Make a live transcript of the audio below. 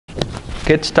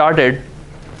get started.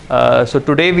 So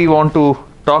today we want to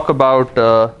talk about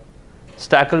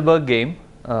Stackelberg game.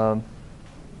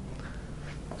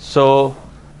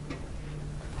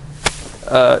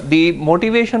 The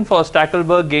motivation for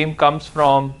Stackelberg game comes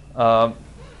from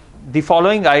the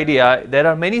following idea. There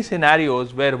are many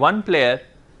scenarios where one player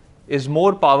is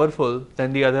more powerful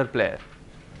than the other player.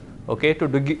 Okay, to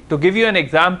give you an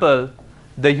example,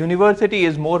 the university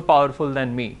is more powerful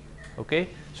than me. Okay,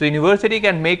 so university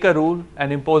can make a rule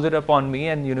and impose it upon me,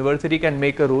 and university can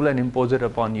make a rule and impose it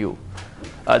upon you.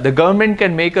 The government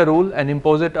can make a rule and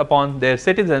impose it upon their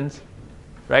citizens,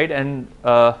 right? And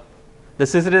the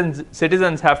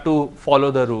citizens have to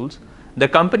follow the rules. The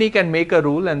company can make a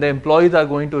rule and the employees are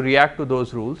going to react to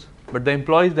those rules, but the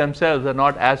employees themselves are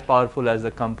not as powerful as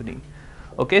the company.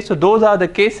 Okay, so those are the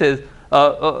cases.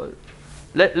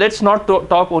 Let's not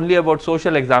talk only about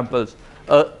social examples.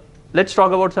 Let's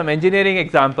talk about some engineering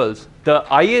examples.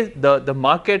 The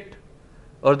market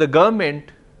or the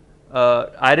government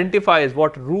identifies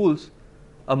what rules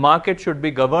a market should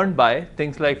be governed by,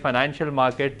 things like financial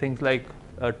market, things like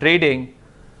trading,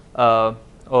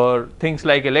 or things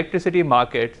like electricity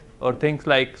markets, or things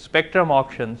like spectrum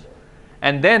auctions.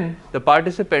 And then the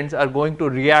participants are going to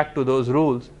react to those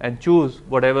rules and choose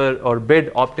whatever or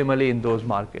bid optimally in those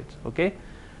markets. Okay,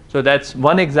 so that's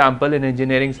one example in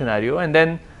engineering scenario. And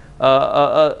then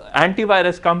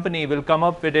antivirus company will come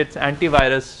up with its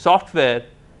antivirus software,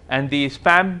 and the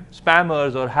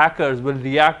spammers or hackers will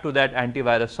react to that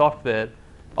antivirus software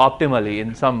optimally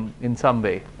in some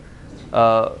way.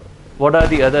 What are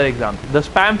the other examples? The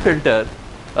spam filter.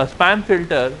 A spam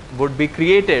filter would be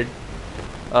created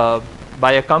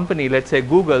by a company. Let's say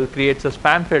Google creates a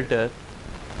spam filter,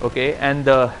 okay, and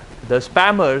the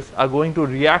spammers are going to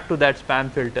react to that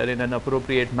spam filter in an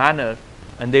appropriate manner,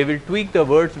 and they will tweak the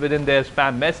words within their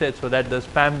spam message so that the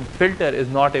spam filter is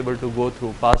not able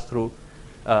to pass through,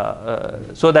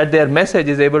 so that their message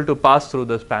is able to pass through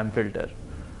the spam filter.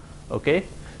 Okay,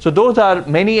 so those are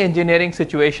many engineering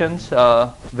situations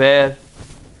where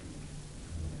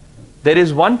there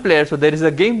is one player, so there is a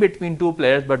game between two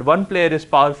players, but one player is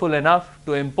powerful enough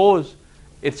to impose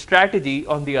its strategy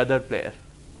on the other player.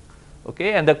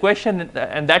 Okay, and the question,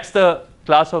 and that's the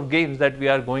class of games that we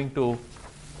are going to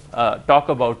talk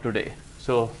about today.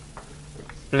 So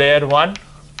player 1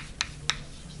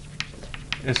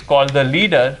 is called the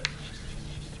leader,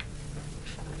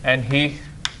 and he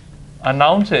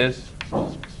announces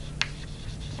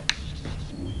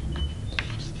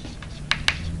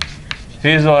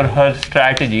his or her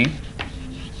strategy,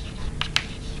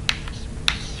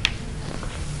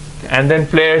 and then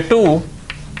player 2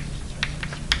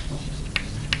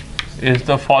 is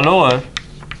the follower,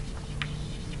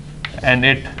 and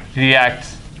it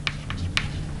reacts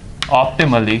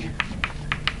optimally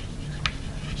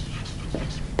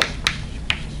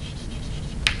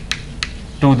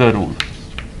to the rule,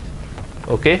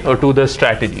 okay, or to the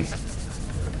strategy.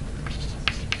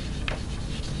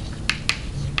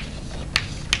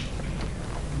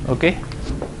 Okay,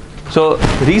 so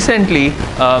recently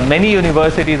many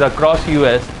universities across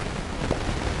US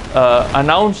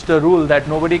announced a rule that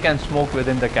nobody can smoke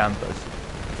within the campus.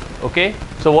 Okay,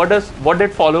 so what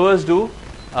did followers do?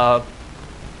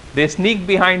 They sneak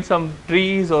behind some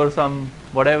trees or some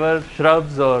whatever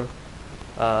shrubs or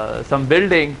some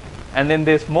building, and then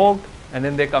they smoked, and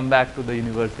then they come back to the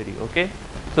university. Okay,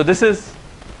 so this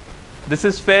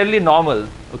is fairly normal.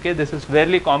 Okay, this is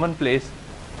fairly commonplace.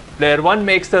 Player 1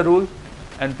 makes the rule,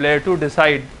 and player 2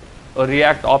 decide or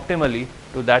react optimally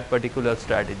to that particular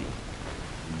strategy.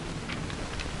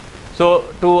 So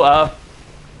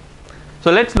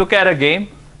let's look at a game.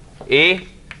 A,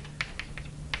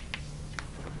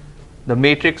 the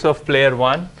matrix of player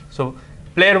 1. So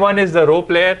player 1 is the row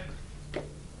player,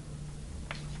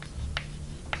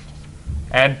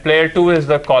 and player 2 is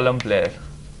the column player.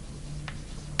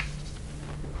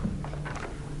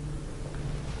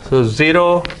 So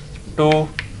 0, 2,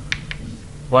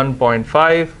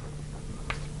 1.5,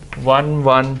 1,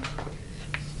 1,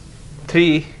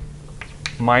 3,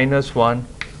 minus 1,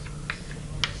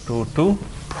 2, 2,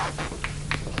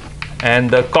 and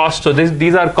the cost. So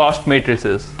these are cost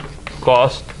matrices.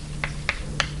 Cost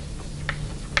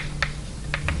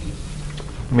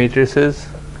matrices.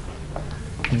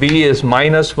 B is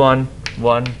minus 1,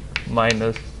 1,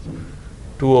 minus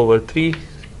 2 over 3,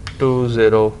 2,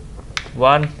 0,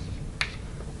 1,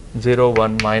 0,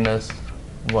 1, minus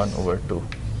 1 over 2.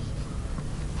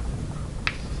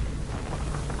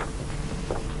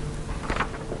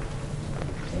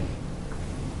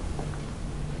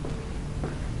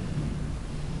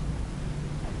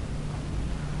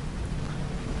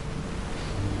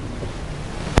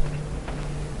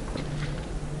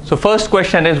 So first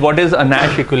question is, what is a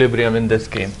Nash equilibrium in this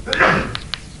game?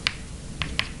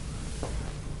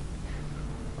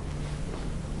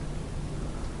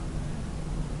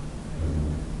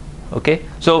 Okay,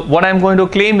 so what I'm going to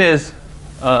claim is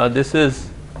this is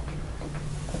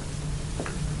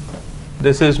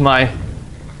my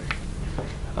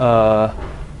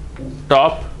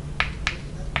top,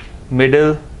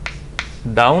 middle,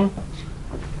 down,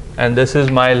 and this is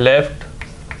my left,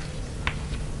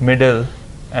 middle,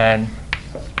 and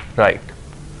right.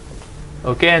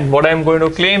 Okay, and what I'm going to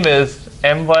claim is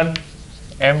M1,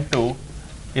 M2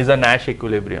 is a Nash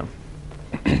equilibrium.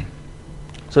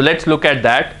 So let's look at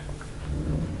that.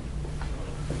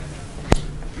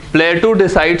 Player 2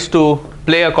 decides to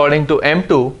play according to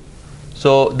M2.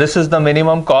 So this is the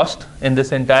minimum cost in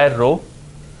this entire row.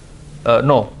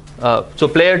 So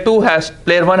player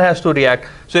 1 has to react.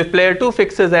 So if player 2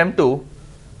 fixes M2,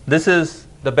 this is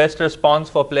the best response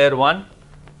for player 1.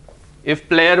 If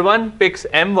player 1 picks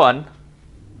M1,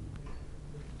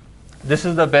 this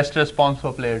is the best response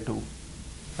for player 2,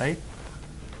 right?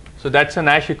 So that's a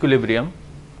Nash equilibrium.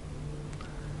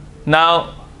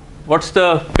 Now, what's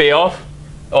the payoff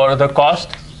or the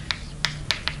cost?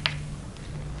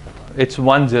 It's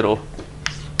 1, 0,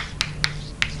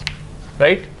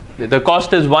 right? The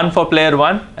cost is 1 for player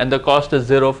 1 and the cost is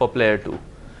 0 for player 2.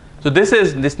 So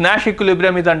this Nash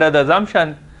equilibrium is under the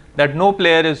assumption that no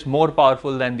player is more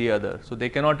powerful than the other. So they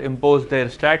cannot impose their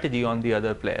strategy on the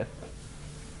other player.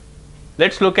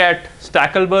 Let's look at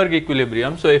Stackelberg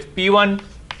equilibrium. So if P1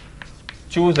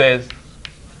 chooses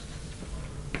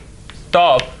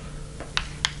top,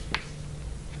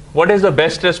 what is the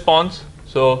best response?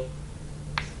 So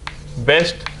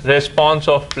best response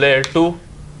of player 2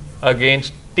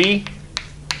 against T,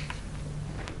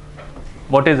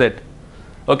 what is it?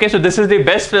 Okay, so this is the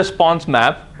best response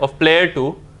map of player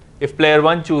 2 if player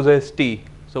 1 chooses T.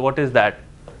 So what is that?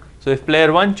 So if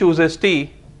player 1 chooses T,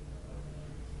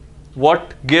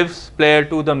 what gives player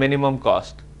 2 the minimum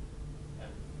cost?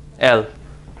 L.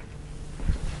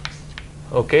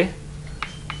 Okay.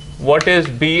 What is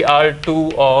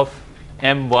BR2 of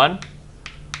M1?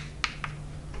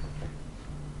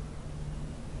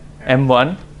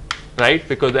 M1, right?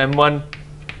 Because M1,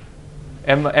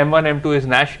 M2 is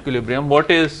Nash equilibrium. What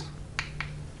is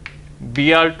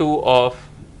BR2 of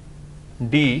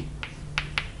D?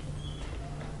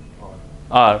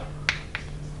 R.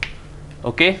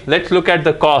 Okay, let's look at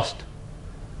the cost.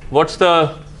 What's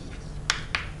the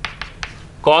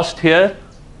cost here?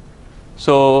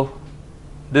 So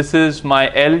this is my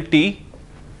LT.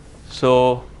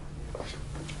 So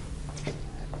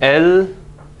LT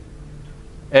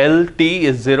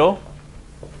is 0.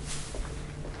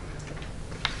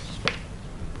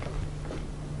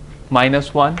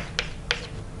 Minus 1.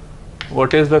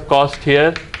 What is the cost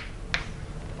here?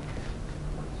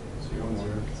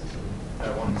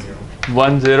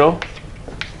 1, 0.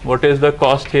 What is the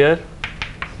cost here?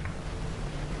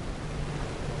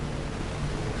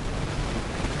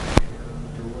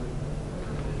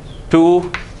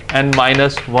 2 and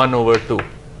minus 1 over 2.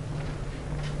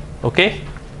 Okay.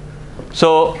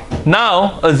 So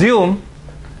now assume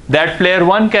that player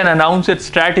 1 can announce its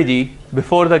strategy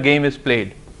before the game is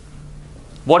played.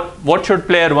 What should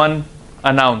player 1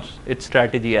 announce its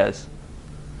strategy as?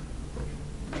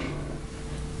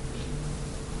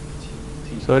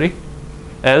 Sorry?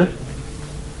 L?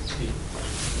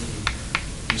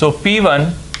 So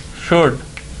P1 should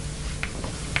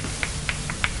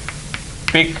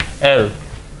pick L,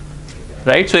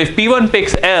 right? So if P1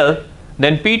 picks L,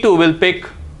 then P2 will pick,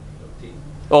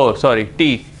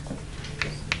 T.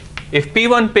 If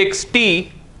P1 picks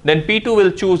T, then P2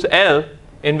 will choose L,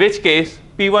 in which case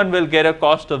P1 will get a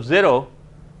cost of 0,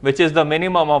 which is the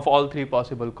minimum of all 3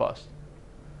 possible costs,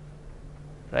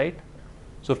 right?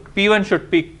 So P1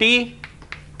 should pick T,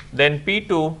 then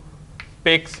P2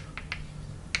 picks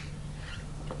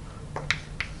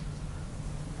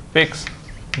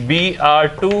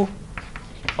BR2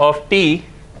 of T,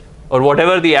 or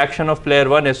whatever the action of player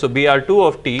 1 is. So BR2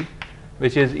 of T,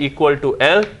 which is equal to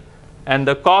L, and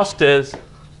the cost is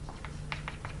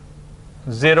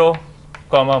 0,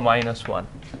 minus 1.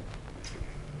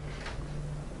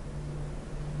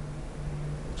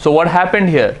 So what happened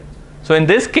here? So in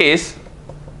this case,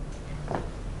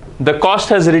 the cost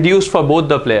has reduced for both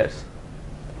the players,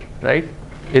 right?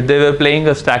 If they were playing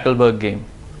a Stackelberg game.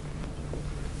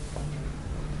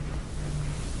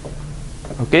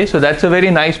 Okay, so that's a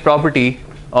very nice property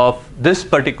of this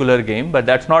particular game, but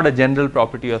that's not a general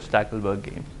property of Stackelberg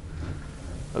games.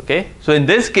 Okay, so in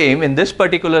this game, in this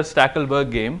particular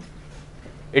Stackelberg game,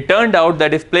 it turned out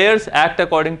that if players act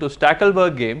according to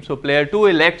Stackelberg Games, so player 2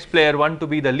 elects player 1 to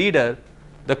be the leader,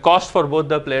 the cost for both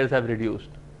the players have reduced.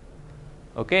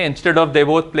 Okay, instead of they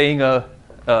both playing a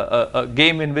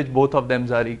game in which both of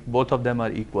them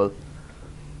are equal.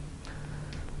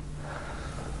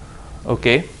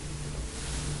 Okay,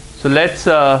 so let's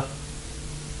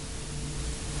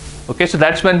okay, so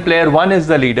that's when player 1 is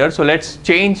the leader. So let's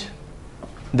change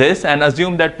this and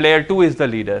assume that player 2 is the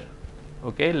leader.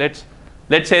 Okay, let's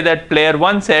say that player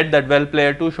 1 said that, well,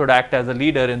 player 2 should act as a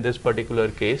leader in this particular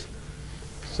case.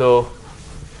 So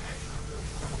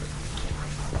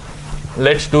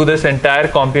let's do this entire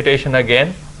computation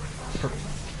again.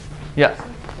 Yeah.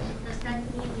 Does that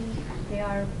mean they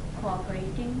are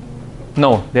cooperating?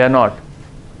 No, they are not.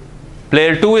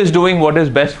 Player 2 is doing what is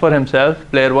best for himself.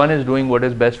 Player 1 is doing what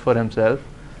is best for himself.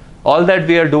 All that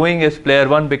we are doing is player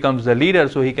 1 becomes the leader,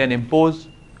 so he can impose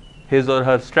his or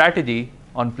her strategy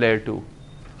on player 2.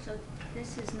 So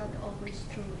this is not always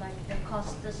true, like the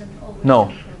cost doesn't always No,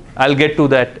 improve. I'll get to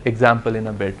that example in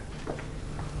a bit.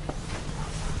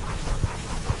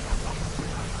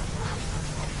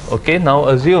 Okay, now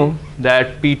assume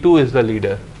that P2 is the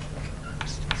leader.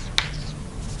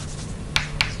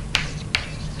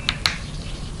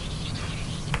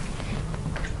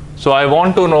 So I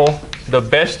want to know the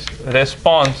best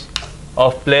response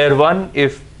of player 1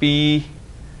 if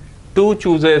P2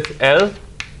 chooses L,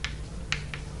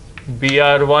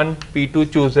 BR1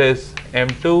 P2 chooses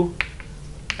M2,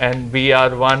 and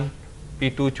BR1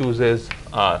 P2 chooses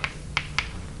R.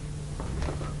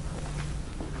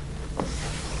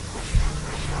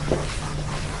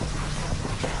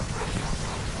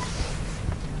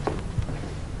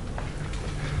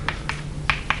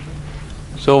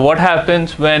 So what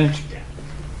happens when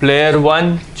player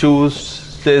 1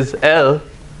 chooses L,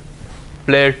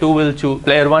 player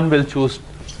 1 will choose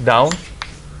down.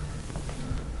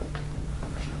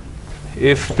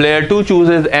 If player 2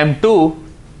 chooses M2,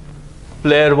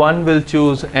 player 1 will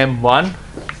choose M1.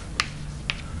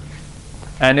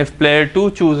 And if player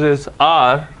 2 chooses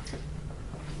R,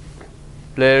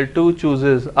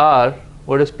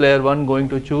 what is player 1 going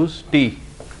to choose? T.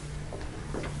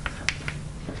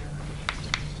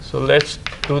 So let's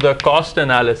do the cost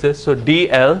analysis. So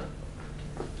DL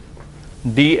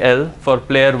for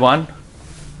player 1,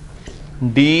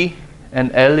 D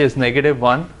and L is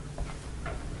 -1,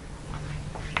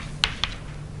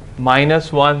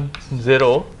 -1,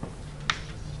 0.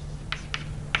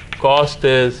 Cost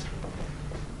is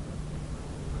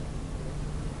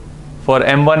for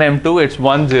M1, M2 it's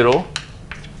 1, 0,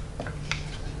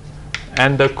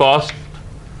 and the cost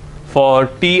for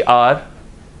TR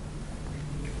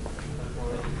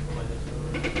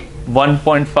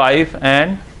 1.5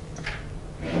 and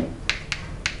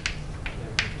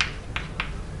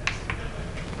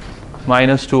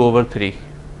 -2/3.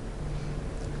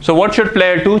 So what should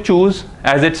player 2 choose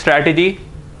as its strategy?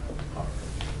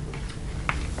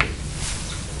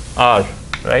 R,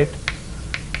 right?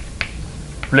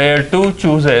 Player 2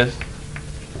 chooses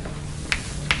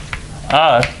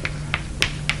R,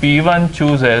 P1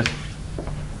 chooses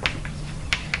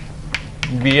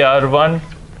BR1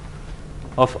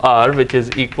 of R, which is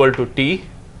equal to T,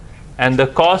 and the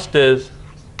cost is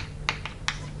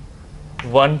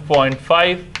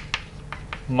 1.5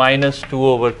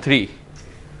 -2/3.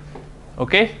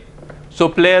 Okay, so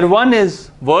player 1 is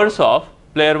worse off.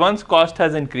 Player 1's cost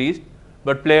has increased,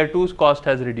 but player 2's cost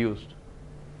has reduced.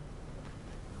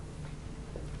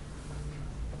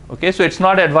 Okay, so it's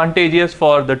not advantageous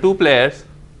for the two players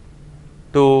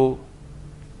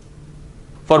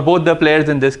for both the players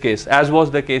in this case, as was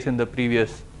the case in the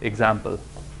previous example.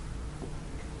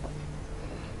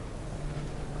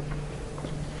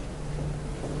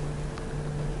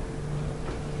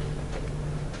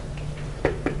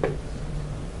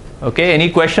 Okay, any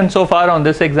questions so far on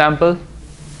this example?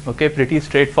 Okay, pretty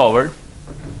straightforward.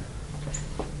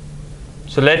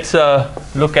 So let's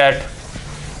look at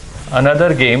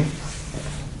another game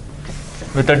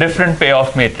with a different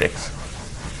payoff matrix.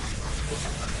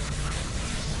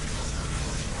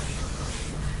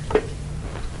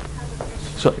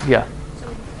 So yeah. So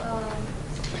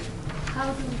how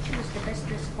do we choose the best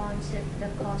response if the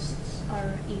costs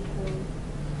are equal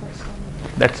for some?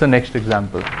 That's the next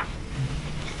example.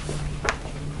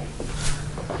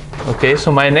 Okay,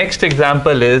 so my next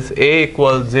example is A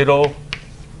equals 0,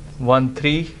 1,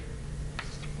 3,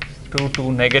 2, 2,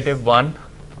 -1,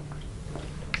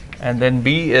 and then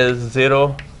B is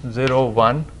 0, 0,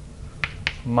 1,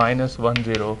 -1,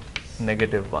 0,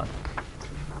 -1.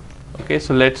 Okay,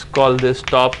 so let's call this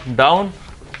top down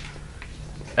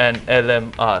and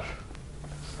LMR.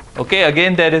 Okay,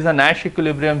 again there is a Nash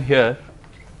equilibrium here.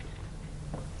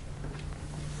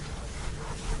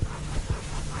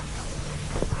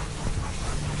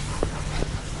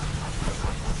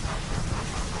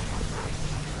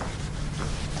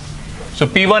 So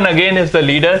P1 again is the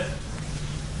leader.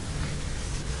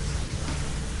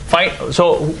 Fine.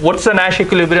 So what's the Nash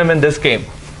equilibrium in this game?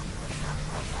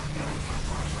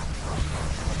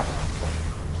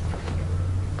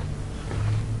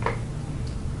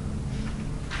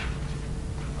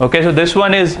 Okay, so this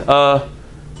one is a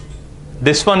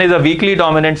weakly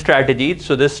dominant strategy.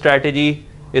 So this strategy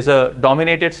is a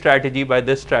dominated strategy by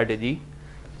this strategy.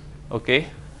 Okay,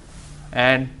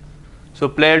 and so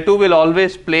player 2 will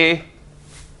always play.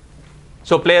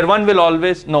 So player 1 will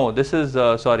always, no, this is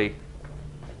sorry.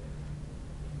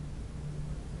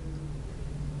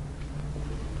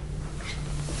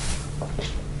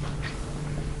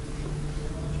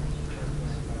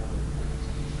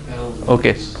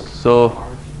 Okay, so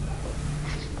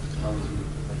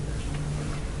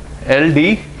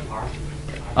LD,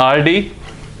 RD,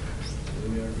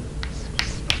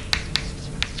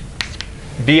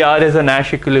 DR is a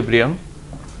Nash equilibrium.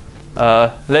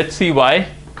 Let's see why.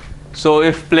 So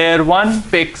if player 1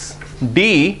 picks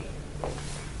D,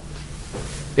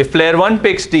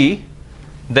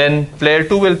 then player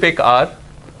 2 will pick R.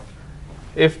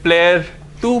 If player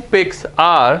 2 picks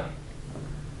R,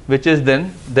 which is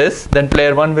then this, then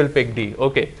player 1 will pick D.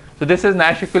 Okay, so this is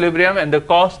Nash equilibrium, and the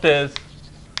cost is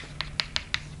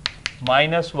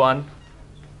 -1,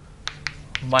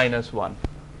 -1.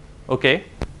 Okay,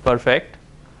 perfect.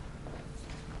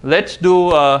 Let's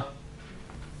do,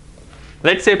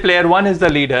 let's say player 1 is the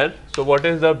leader. So what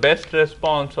is the best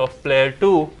response of player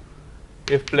 2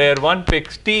 if player 1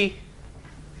 picks T?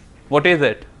 What is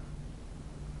it?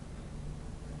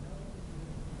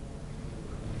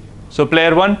 So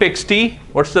player 1 picks T.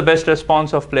 What's the best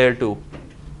response of player 2?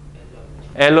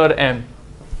 L or M?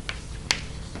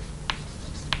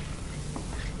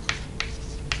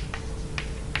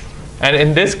 And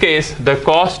in this case, the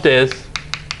cost is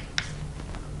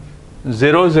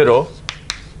 0, 0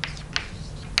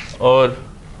 or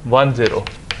 1, 0.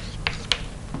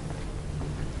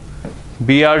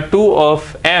 BR2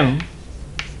 of M,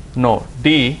 no,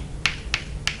 D,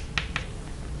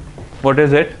 what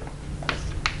is it?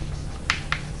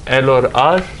 L or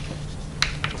R,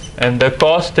 and the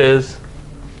cost is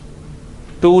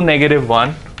 2,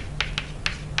 -1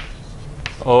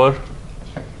 or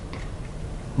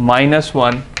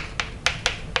 -1,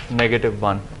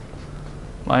 -1,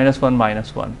 -1,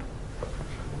 -1.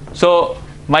 So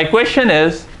my question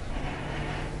is,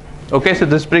 okay, so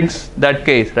this brings that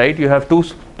case, right? You have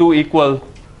two equal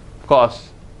costs.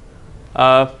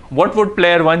 What would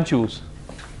player 1 choose?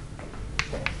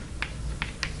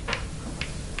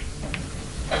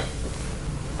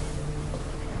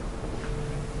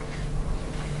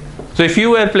 So if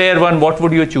you were player 1, what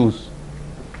would you choose?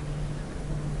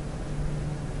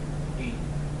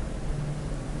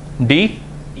 D?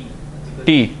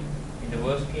 T. In the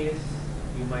worst case,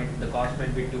 the cost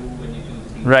might be 2 when you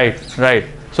choose D. Right, right.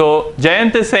 So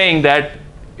Jayant is saying that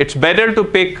it's better to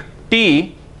pick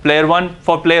T,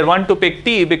 for player 1 to pick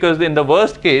T, because in the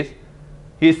worst case,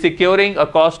 he's securing a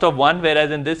cost of 1, whereas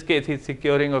in this case, he's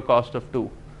securing a cost of 2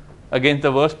 against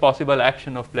the worst possible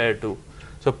action of player 2.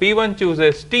 So P1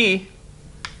 chooses T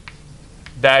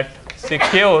that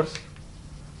secures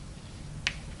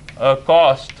a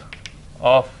cost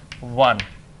of 1.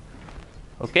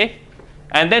 Okay,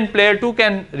 and then player 2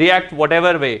 can react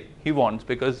whatever way he wants,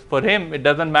 because for him it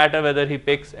doesn't matter whether he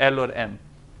picks L or M.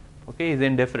 Okay, he's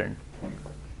indifferent.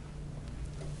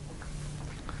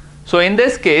 So in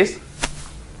this case,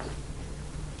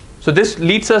 so this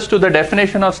leads us to the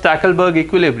definition of Stackelberg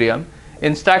equilibrium.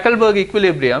 In Stackelberg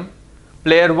equilibrium,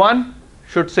 player 1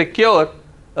 should secure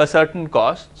a certain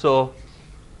cost. So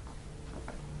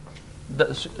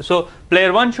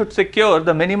player 1 should secure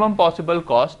the minimum possible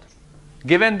cost,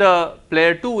 given the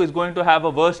player 2 is going to have a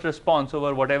worst response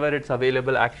over whatever its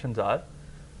available actions are.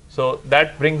 So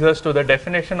that brings us to the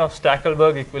definition of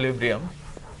Stackelberg equilibrium,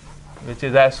 which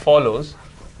is as follows.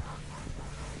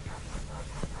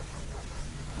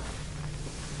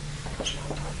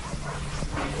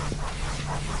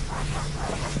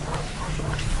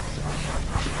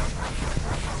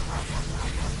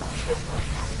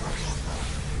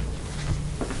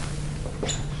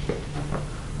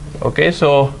 Okay,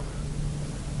 so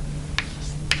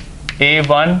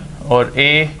A1 or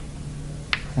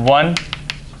A1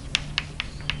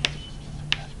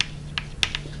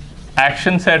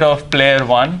 action set of player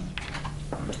 1,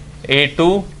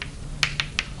 A2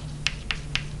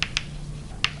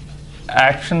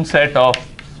 action set of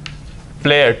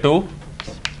player 2,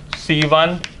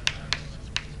 C1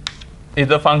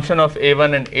 is a function of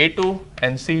A1 and A2,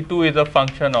 and C2 is a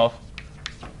function of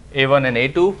A1 and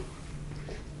A2.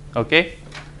 Okay,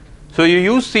 so you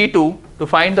use C2 to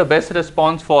find the best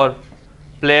response for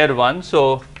player 1.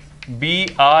 So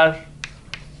BR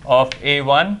of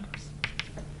A1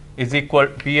 is equal,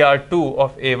 BR2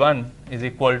 of A1 is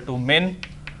equal to min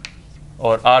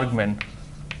or argmin.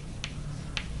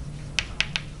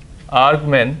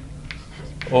 Argmin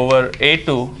over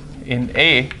A2 in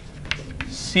A,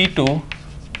 C2,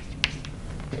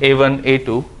 A1,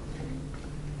 A2.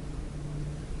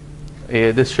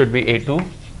 This should be A2.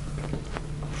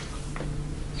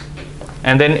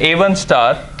 And then A1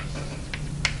 star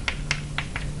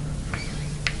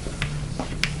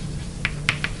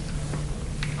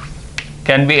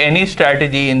can be any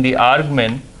strategy in the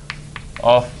argmin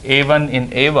of A1 in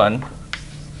A1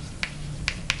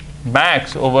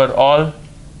 max over all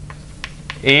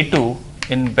A2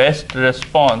 in best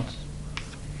response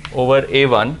over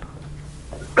A1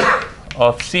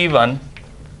 of C1,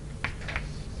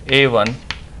 A1,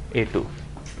 A2.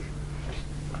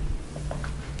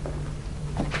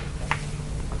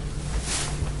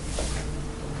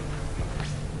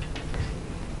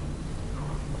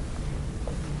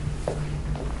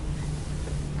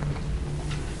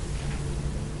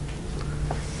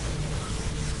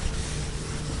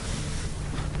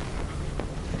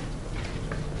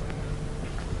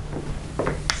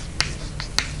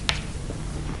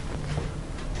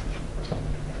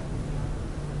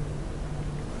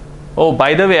 Oh,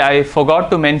 by the way, I forgot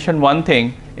to mention one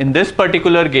thing. In this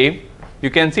particular game,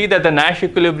 you can see that the Nash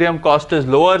equilibrium cost is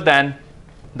lower than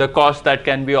the cost that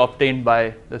can be obtained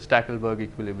by the Stackelberg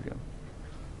equilibrium.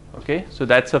 Okay, so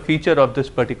that's a feature of this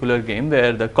particular game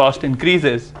where the cost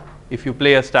increases if you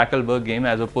play a Stackelberg game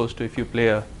as opposed to if you play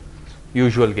a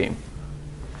usual game.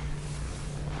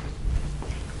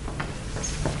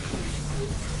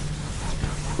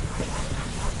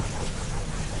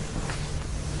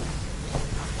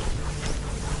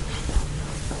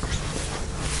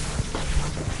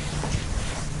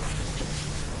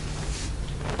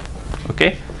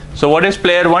 Okay. So what is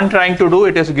player 1 trying to do?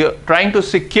 It is trying to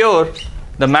secure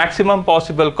the maximum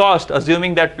possible cost,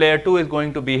 assuming that player 2 is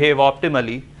going to behave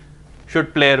optimally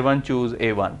should player 1 choose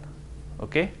A1.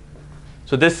 Okay.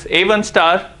 So this A1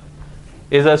 star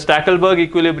is a Stackelberg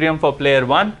equilibrium for player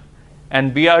 1,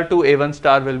 and BR2 A1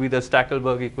 star will be the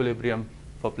Stackelberg equilibrium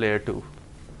for player 2.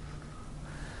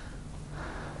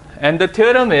 And the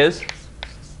theorem is,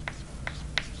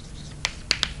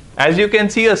 as you can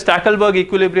see, a Stackelberg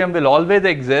equilibrium will always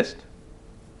exist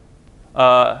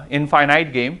in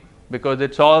finite game, because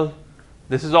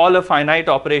this is all a finite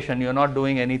operation. You're not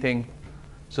doing anything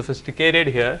sophisticated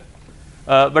here.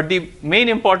 But the main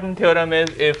important theorem is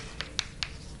if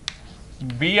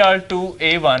BR2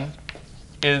 A1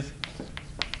 is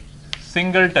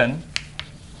singleton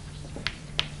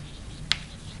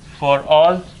for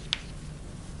all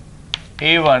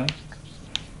A1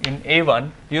 in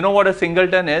A1. You know what a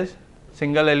singleton is?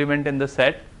 Single element in the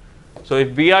set. So if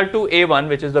BR2 A1,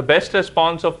 which is the best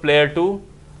response of player 2,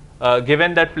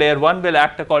 given that player 1 will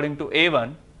act according to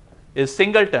A1, is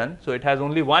singleton, so it has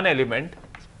only one element,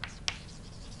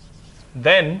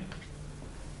 then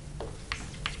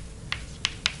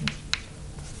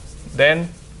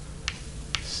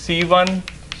C1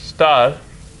 star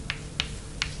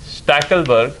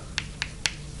Stackelberg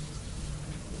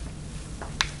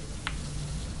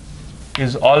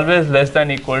is always less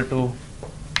than equal to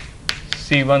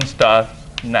C1 star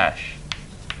Nash.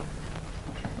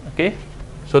 Okay,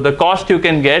 so the cost you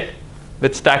can get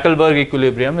with Stackelberg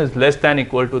equilibrium is less than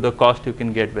equal to the cost you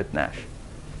can get with Nash.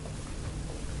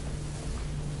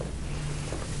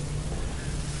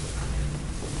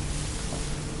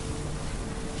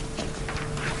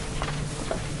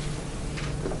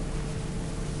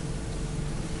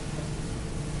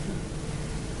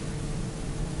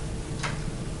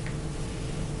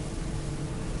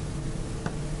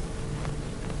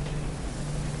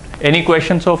 Any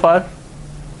questions so far?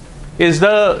 Is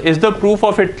the proof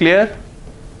of it clear?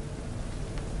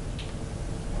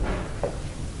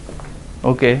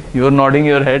 Okay, you're nodding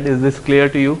your head. Is this clear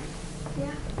to you?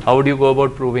 Yeah. How would you go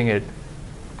about proving it?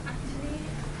 Actually,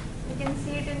 you can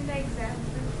see it in the example.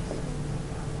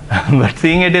 But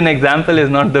seeing it in example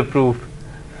is not the proof.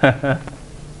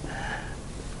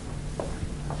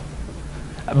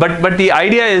 But the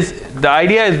idea is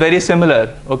very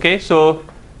similar. Okay, so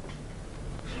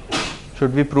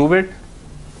should we prove it?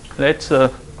 Let's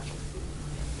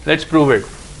prove it.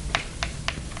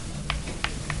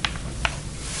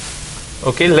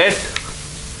 Okay, let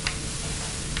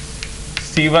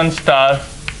C1 star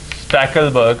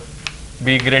Stackelberg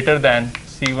be greater than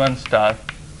C1 star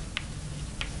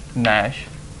Nash.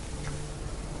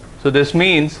 So this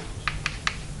means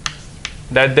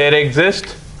that there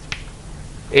exists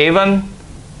A1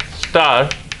 star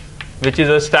which is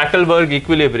a Stackelberg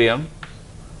equilibrium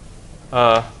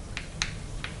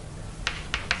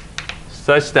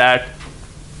such that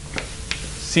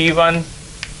C1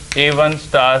 A1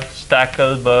 star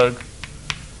Stackelberg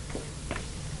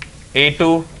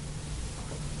A2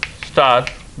 star,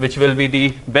 which will be the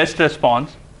best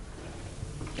response,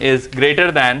 is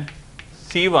greater than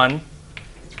C1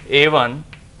 A1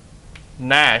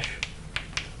 Nash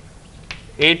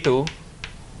A2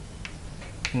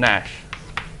 Nash.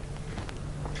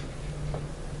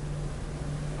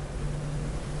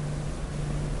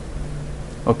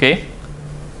 Okay.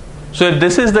 So if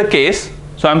this is the case,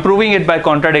 so I'm proving it by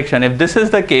contradiction. If this is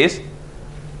the case,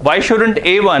 why shouldn't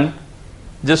A1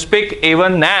 just pick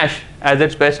A1 Nash as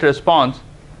its best response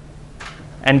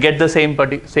and get the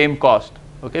same cost?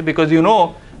 Okay, because you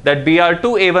know that BR2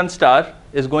 A1 star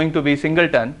is going to be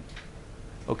singleton.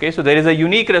 Okay, so there is a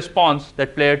unique response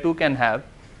that player 2 can have,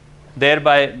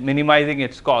 thereby minimizing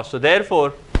its cost. So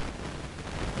therefore,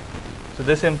 so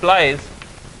this implies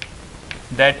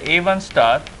that A1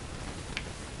 star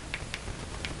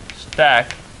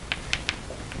stack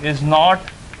is not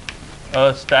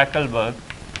a Stackelberg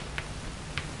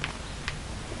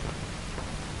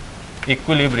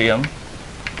equilibrium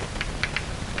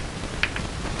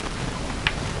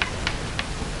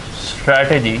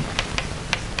strategy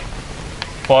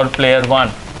for player 1.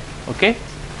 Okay,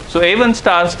 so A1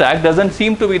 star stack doesn't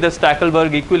seem to be the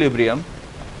Stackelberg equilibrium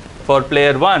for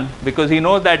player 1, because he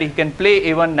knows that he can play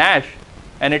A1 Nash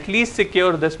and at least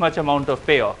secure this much amount of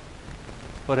payoff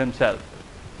for himself.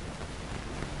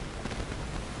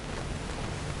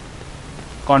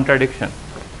 Contradiction.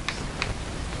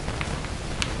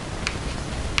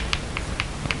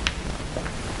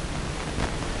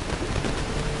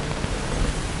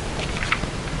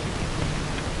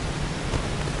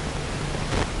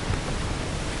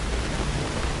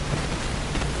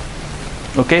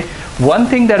 Okay, one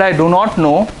thing that I do not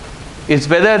know is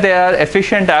whether there are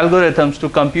efficient algorithms to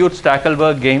compute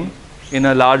Stackelberg game in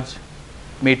a large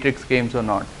matrix games or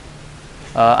not.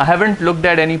 I haven't looked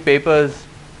at any papers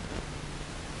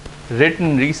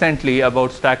written recently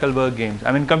about Stackelberg games.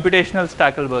 I mean computational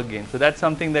Stackelberg games. So that's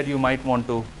something that you might want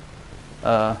to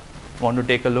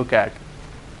take a look at,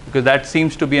 because that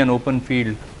seems to be an open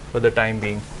field for the time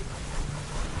being.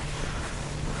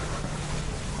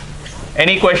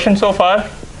 Any questions so far?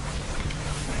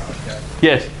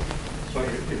 Yes. So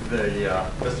if the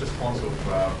best response of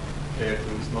player 2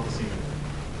 is not a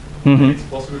single, it's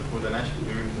possible for the Nash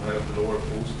equilibrium to have a lower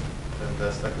cost than the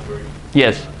Stackelberg.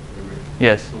 Yes.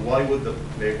 Yes. So why would the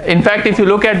player? In fact, if you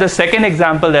look at the second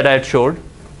example that I had showed,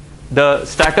 the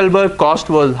Stackelberg cost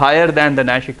was higher than the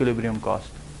Nash equilibrium cost.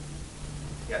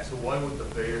 Yeah. So why would the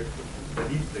player, the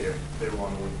lead player, player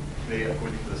 1, would play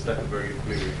according to the Stackelberg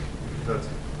equilibrium?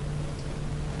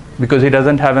 Because he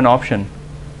doesn't have an option.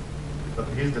 But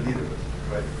he's the leader,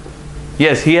 right?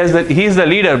 Yes, he is the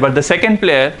leader, but the second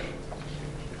player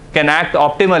can act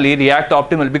optimally, react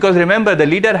optimally. Because remember, the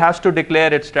leader has to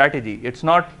declare its strategy. It's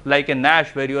not like in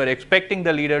Nash where you are expecting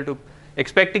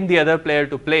the other player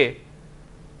to play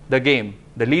the game.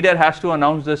 The leader has to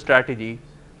announce the strategy.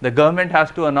 The government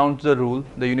has to announce the rule.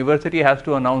 The university has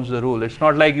to announce the rule. It's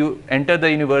not like you enter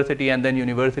the university and then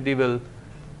university will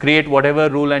create whatever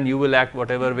rule and you will act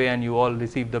whatever way and you all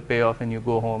receive the payoff and you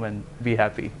go home and be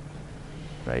happy,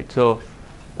 right? So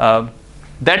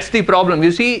that's the problem.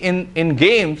 You see, in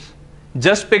games,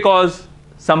 just because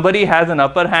somebody has an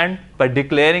upper hand by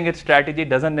declaring its strategy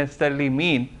doesn't necessarily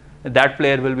mean that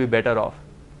player will be better off.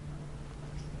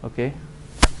 Okay.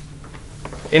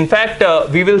 In fact,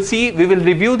 we will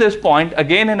review this point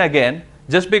again and again.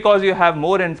 Just because you have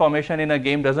more information in a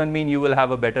game doesn't mean you will have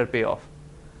a better payoff.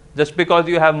 Just because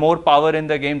you have more power in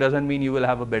the game doesn't mean you will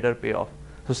have a better payoff.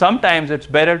 So sometimes it's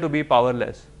better to be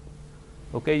powerless.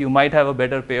 Okay, you might have a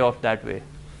better payoff that way.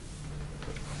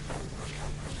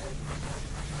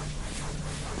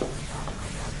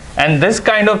 And this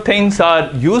kind of things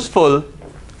are useful,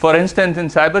 for instance, in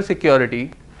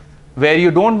cybersecurity, where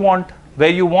you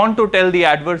want to tell the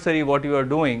adversary what you are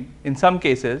doing in some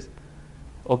cases,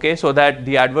 okay, so that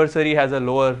the adversary has a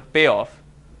lower payoff,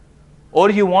 or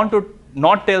you want to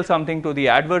not tell something to the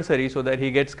adversary so that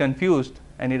he gets confused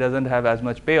and he doesn't have as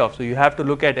much payoff. So you have to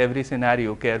look at every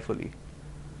scenario carefully.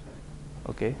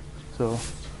 Okay, so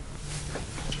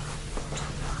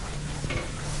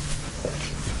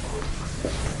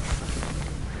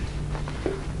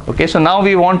okay, so now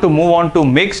we want to move on to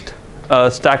mixed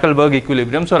Stackelberg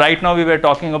equilibrium. So right now we were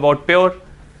talking about pure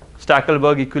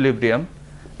Stackelberg equilibrium,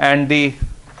 and the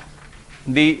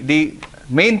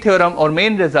main theorem or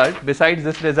main result besides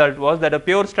this result was that a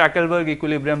pure Stackelberg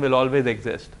equilibrium will always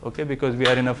exist, okay, because we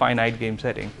are in a finite game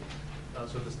setting.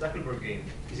 So the Stackelberg game,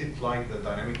 is it like the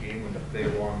dynamic game when the player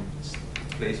 1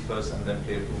 plays first and then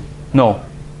player 2? No.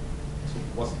 So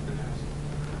what's the difference?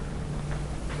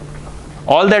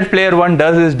 All that player 1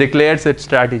 does is declares its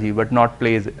strategy, but not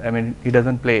plays it. I mean, he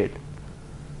doesn't play it.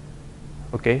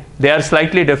 Okay, they are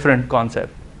slightly different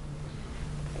concept.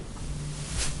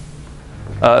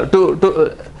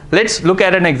 Let's look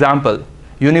at an example.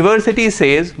 University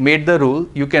says, made the rule,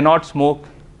 you cannot smoke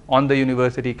on the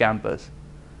university campus.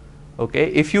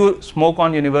 Okay, if you smoke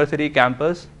on university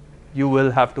campus, you will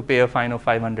have to pay a fine of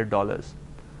 $500.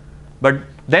 But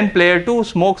then player 2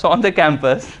 smokes on the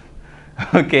campus,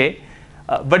 okay,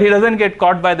 but he doesn't get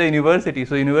caught by the university,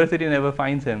 so university never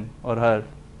fines him or her,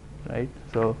 right?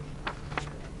 So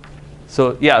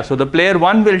the player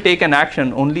 1 will take an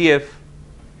action only if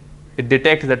it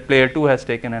detects that player 2 has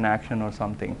taken an action or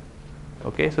something.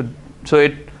 Okay, so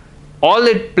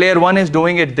player 1 is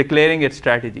doing is declaring its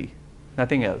strategy,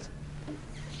 nothing else.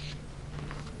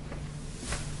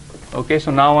 Okay,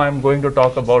 so now I'm going to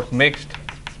talk about mixed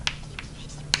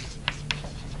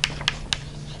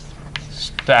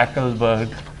Stackelberg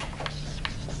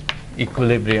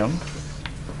equilibrium,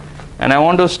 and I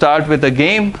want to start with the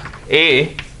game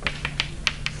A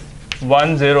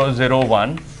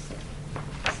 1001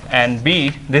 and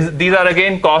B. These are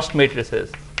again cost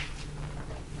matrices.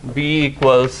 B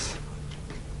equals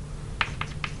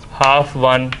half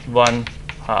 1 1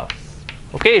 half.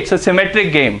 Okay, it's a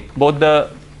symmetric game. Both the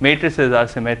matrices are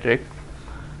symmetric.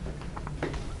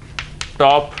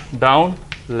 Top down,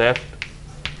 left,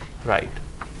 right.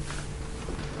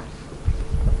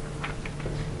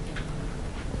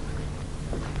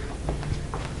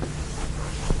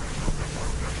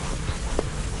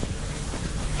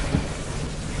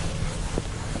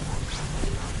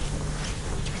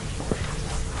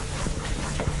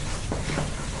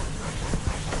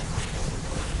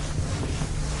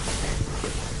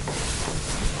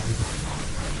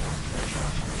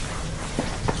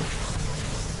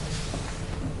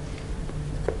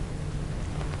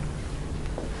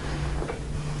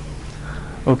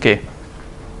 Okay.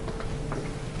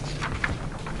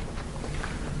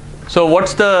 So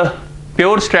what's the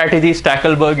pure strategy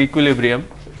Stackelberg equilibrium?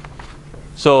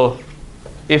 So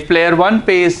if player 1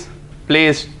 plays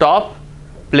top,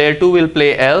 player 2 will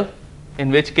play L,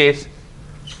 in which case,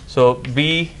 so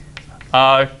B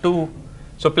R2,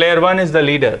 so player 1 is the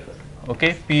leader,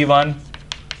 okay, P1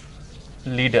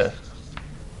 leader.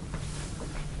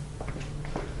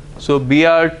 So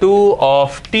BR2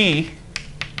 of T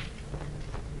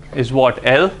is what?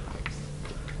 L,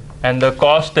 and the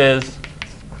cost is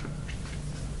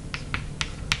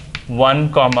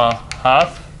 1 comma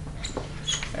half,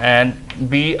 and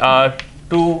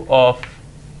BR2 of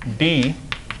D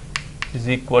is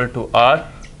equal to R,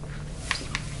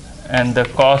 and the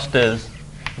cost is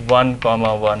 1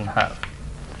 comma 1 half.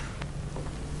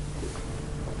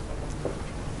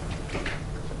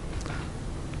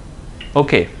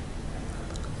 Okay.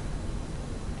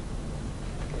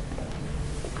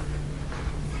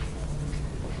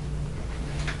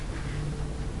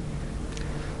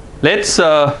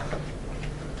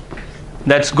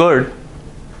 That's good.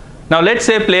 Now let's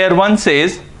say player 1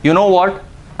 says, you know what,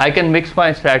 I can mix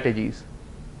my strategies.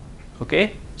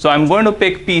 Okay, so I'm going to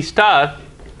pick P star,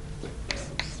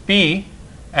 P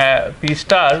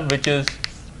star, which is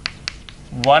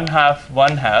 1 half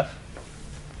 1 half,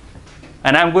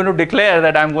 and I'm going to declare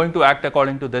that I'm going to act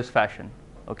according to this fashion.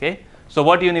 Okay, so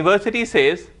what university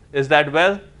says is that,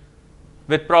 well,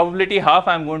 with probability half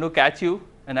I'm going to catch you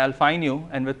and I'll fine you,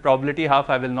 and with probability half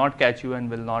I will not catch you and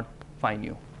will not fine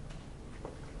you.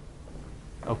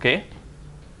 Okay,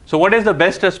 so what is the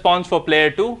best response for player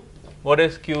 2? What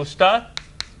is Q star?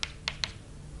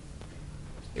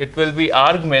 It will be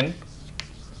argmin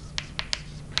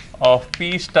of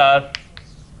P star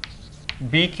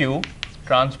BQ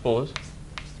transpose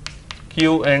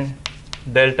Q in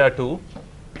delta 2.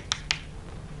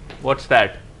 What's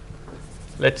that?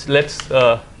 Let's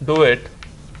do it.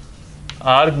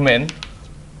 Argmin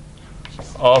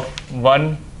of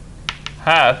 1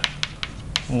 half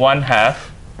 1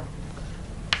 half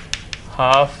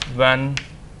half 1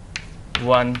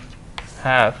 1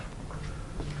 half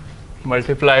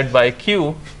multiplied by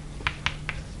Q,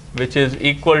 which is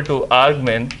equal to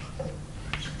argmin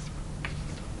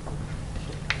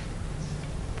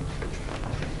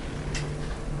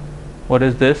what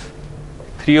is this?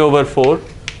 3 over 4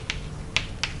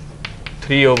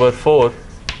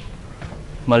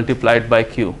 multiplied by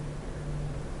Q.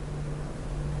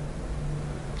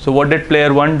 So what did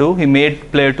player 1 do? He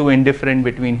made player 2 indifferent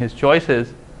between his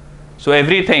choices. So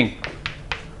everything,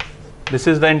 this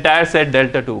is the entire set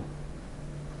delta 2.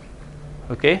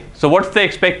 Okay, so what's the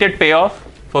expected payoff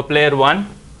for player 1?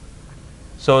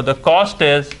 So the cost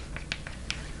is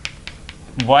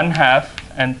 1/2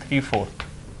 and 3/4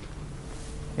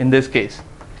 in this case.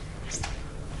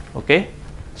 Okay,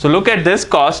 so look at this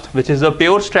cost, which is a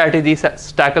pure strategy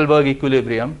Stackelberg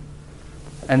equilibrium,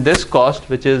 and this cost,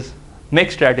 which is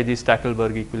mixed strategy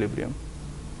Stackelberg equilibrium.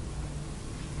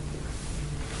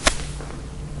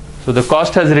 So the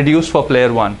cost has reduced for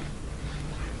player 1.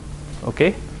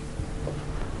 Okay.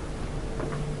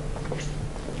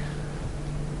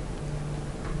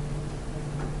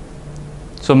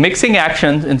 So mixing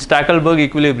actions in Stackelberg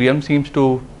equilibrium seems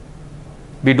to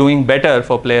be doing better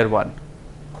for player 1.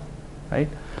 Right?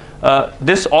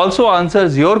 This also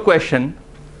answers your question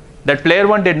that player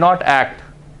 1 did not act.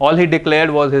 All he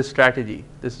declared was his strategy.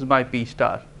 This is my P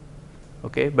star.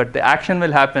 Okay, but the action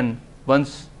will happen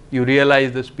once you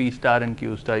realize this P star and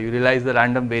Q star. You realize the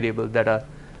random variables that are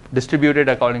distributed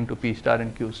according to P star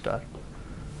and Q star.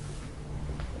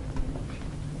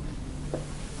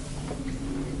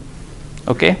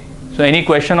 Okay, so any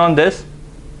question on this?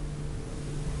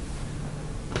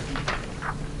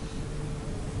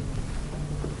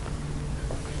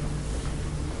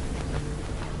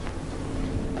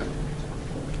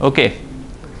 Okay,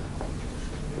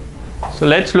 so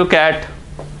let's look at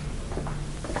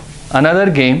another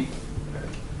game.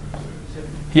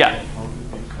 Yeah,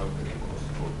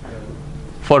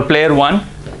 for player 1.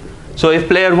 So if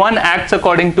player 1 acts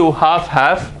according to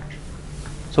half-half,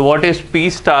 so what is P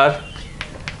star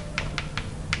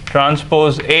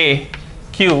transpose A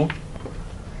Q?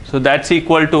 So that's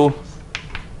equal to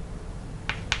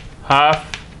half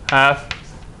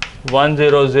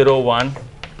 1001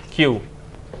 Q,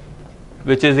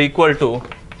 which is equal to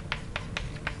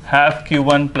half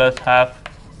Q1 plus half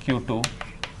Q2,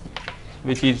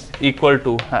 which is equal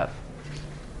to half,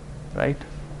 right?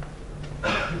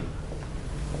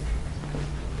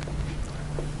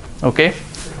 Okay.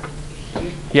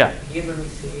 Yeah. Here when we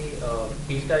say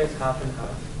P star is half and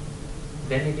half,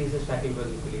 then it is a Stackelberg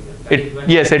equilibrium.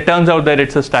 Yes, it turns out that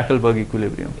it's a Stackelberg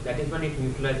equilibrium. That is when it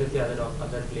neutralizes the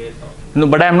other players. No,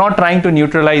 but I am not trying to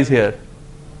neutralize here.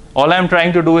 All I am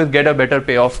trying to do is get a better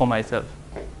payoff for myself.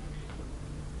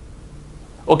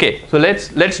 Okay, so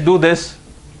let's do this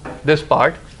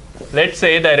part. Let's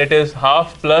say that it is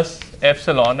half plus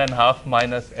epsilon and half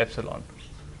minus epsilon.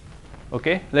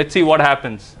 Okay, let's see what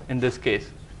happens in this case.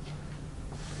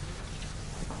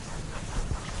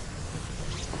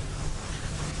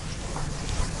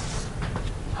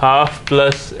 Half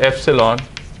plus epsilon,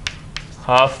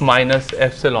 half minus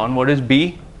epsilon. What is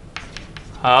B?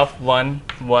 Half 1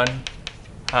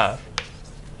 half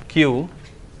Q.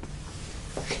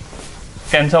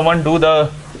 Can someone do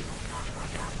the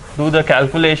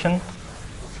calculation?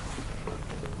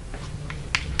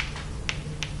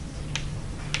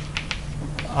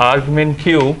 Argmin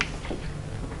Q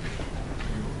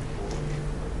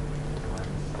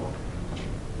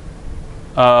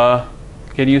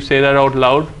can you say that out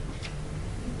loud?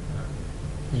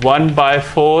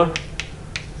 1/4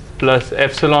 plus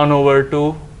epsilon over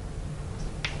 2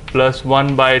 plus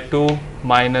 1/2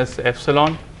 minus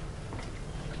epsilon,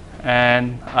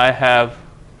 and I have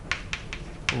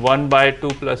 1/2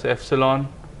 plus epsilon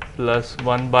plus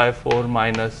 1/4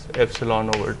 minus epsilon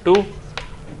over 2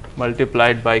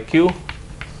 multiplied by Q.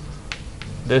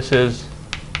 This is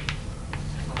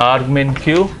argmin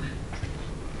Q.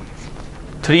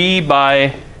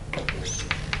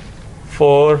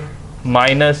 3/4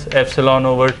 minus epsilon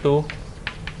over 2,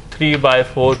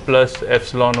 3/4 plus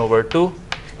epsilon over 2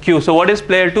 Q. So what is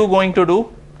player 2 going to do?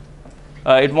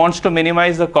 It wants to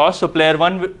minimize the cost. So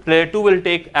player 2 will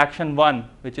take action 1,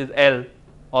 which is L,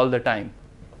 all the time.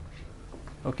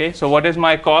 Okay, so what is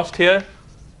my cost here?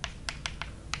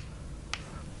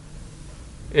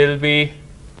 It'll be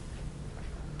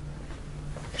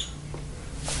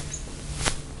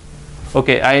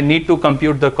okay, I need to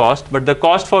compute the cost, but the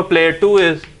cost for player 2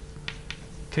 is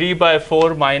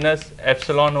 3/4 minus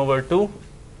epsilon over 2.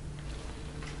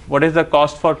 What is the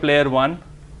cost for player 1?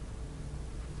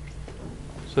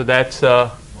 So that's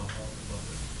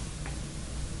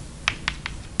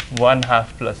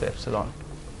 1/2 plus epsilon.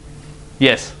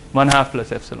 Yes, 1/2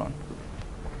 plus epsilon.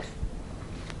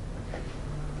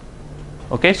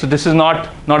 Okay, so this is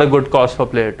not a good cost for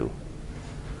player 2.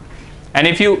 And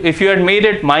if you had made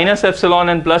it minus epsilon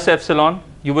and plus epsilon,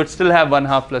 you would still have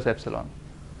 1/2 plus epsilon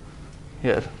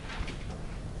here.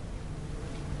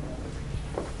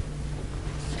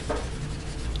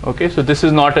 Okay, so this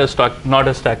is not a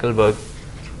Stackelberg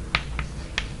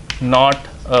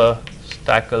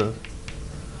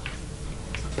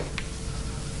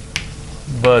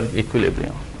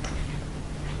equilibrium.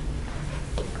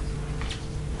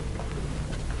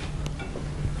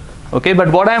 Okay,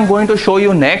 but what I am going to show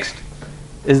you next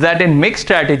is that in mixed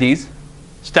strategies,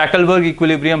 Stackelberg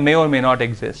equilibrium may or may not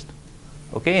exist.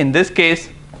 Okay, in this case,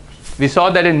 we saw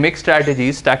that in mixed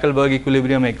strategies, Stackelberg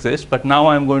equilibrium exists, but now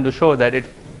I am going to show that it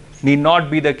need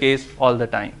not be the case all the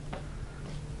time.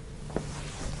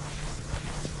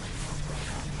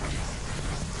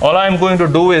 All I am going to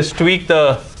do is tweak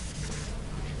the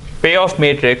payoff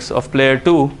matrix of player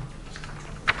 2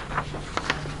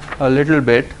 a little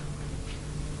bit.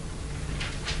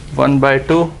 1 by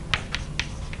 2,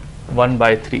 1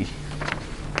 by 3.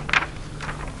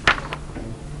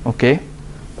 Okay.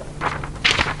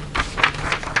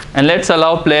 And let's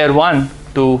allow player 1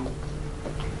 to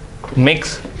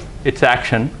mix its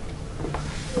action.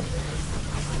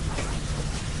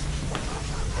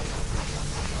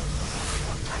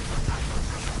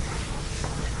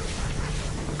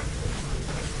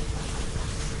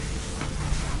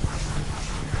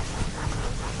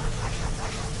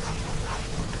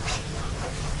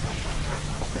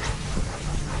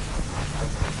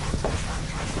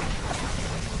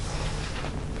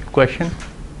 Question?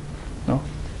 No?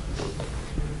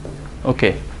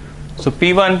 Okay. So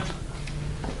P1,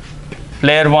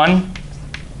 player 1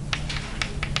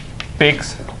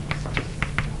 picks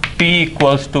P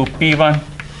equals to P1,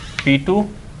 P2,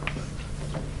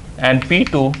 and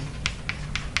P2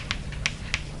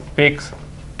 picks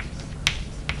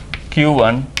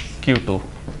Q1, Q2.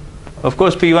 Of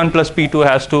course, P1 plus P2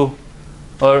 has to,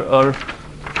 or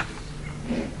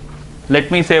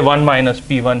let me say 1 minus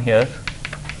P1 here.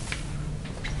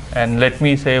 And let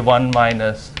me say 1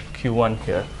 minus Q1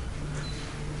 here.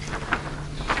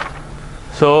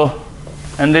 So,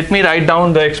 and let me write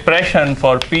down the expression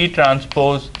for P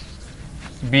transpose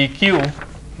BQ.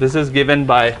 This is given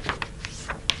by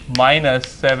minus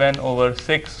 7 over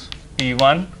 6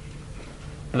 P1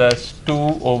 plus 2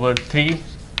 over 3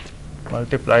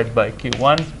 multiplied by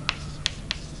Q1 .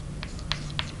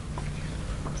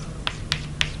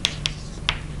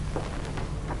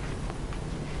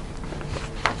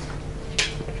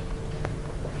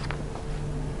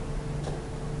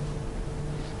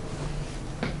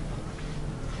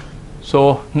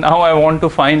 So now I want to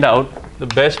find out the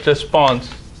best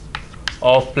response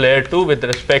of player 2 with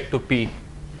respect to P.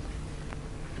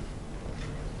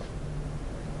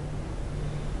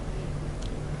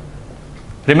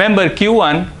 Remember,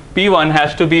 Q1, P1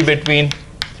 has to be between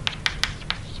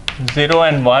 0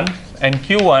 and 1, and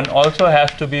Q1 also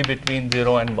has to be between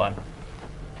 0 and 1.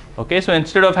 Okay, so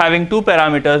instead of having 2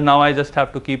 parameters, now I just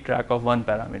have to keep track of 1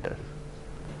 parameter.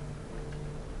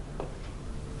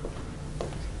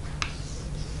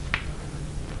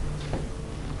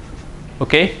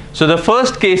 Okay, so the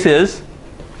first case is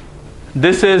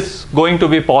this is going to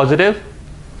be positive.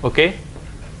 Okay,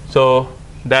 so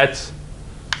that's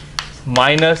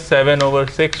minus 7 over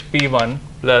 6 P1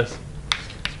 plus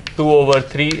 2 over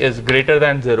 3 is greater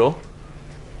than 0.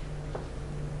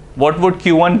 What would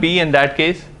Q1 be in that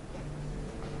case?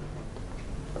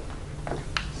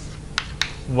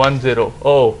 1, 0.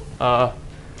 Oh,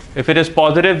 if it is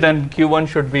positive, then Q1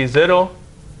 should be 0,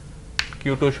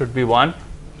 Q2 should be 1.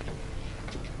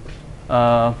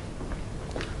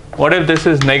 What if this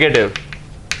is negative,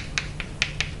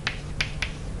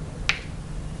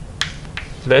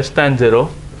 less than 0?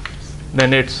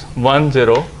 Then it's 1,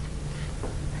 0,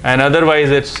 and otherwise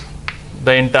it's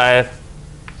the entire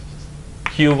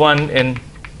Q1 in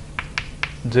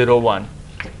 0, 1.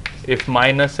 If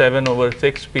minus 7 over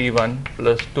 6 P1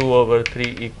 plus 2 over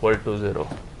 3 equal to 0.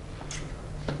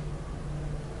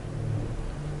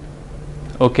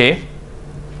 Okay.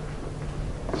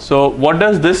 So what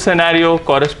does this scenario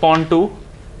correspond to?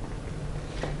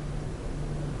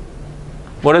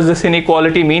 What does this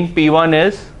inequality mean? P1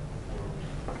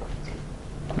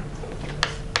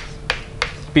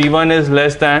 is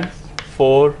less than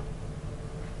 4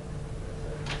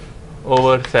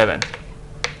 over 7,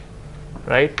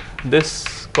 right?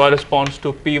 This corresponds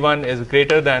to P1 is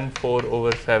greater than 4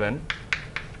 over 7,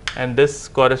 and this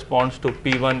corresponds to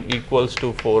P1 equals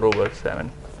to 4 over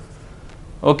 7.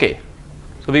 Okay.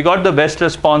 So we got the best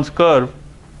response curve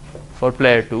for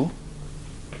player 2.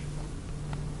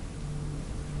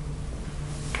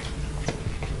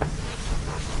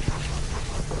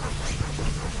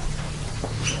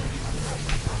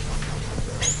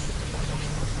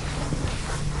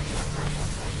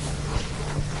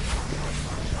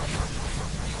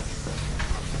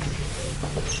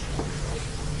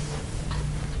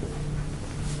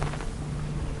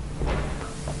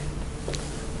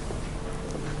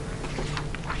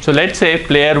 So let's say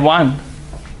player 1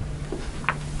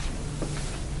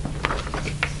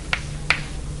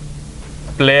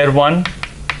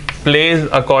 plays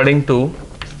according to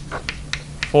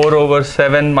 4 over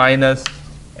 7 minus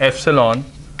epsilon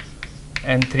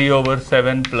and 3 over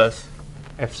 7 plus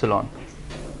epsilon.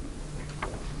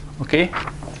 Okay,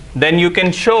 then you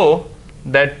can show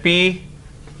that P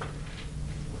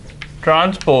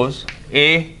transpose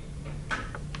A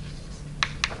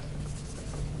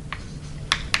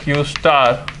Q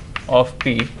star of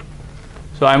P.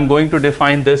 So I'm going to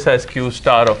define this as Q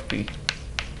star of P.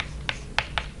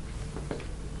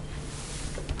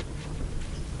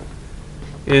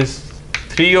 Is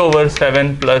 3 over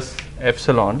 7 plus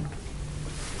epsilon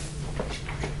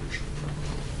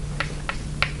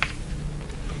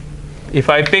if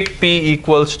I pick P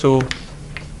equals to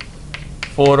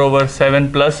 4 over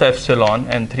 7 plus epsilon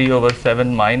and 3 over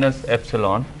 7 minus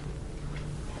epsilon,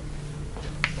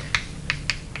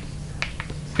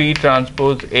 P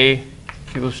transpose A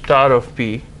Q star of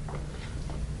P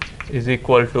is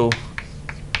equal to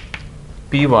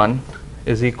P1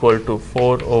 is equal to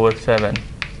 4 over 7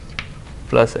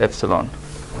 plus epsilon.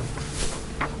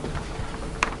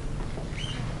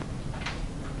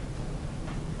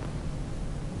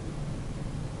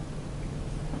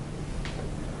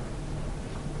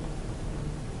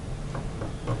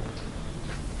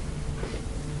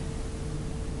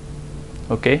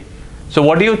 Okay, so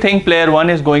what do you think player 1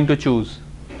 is going to choose?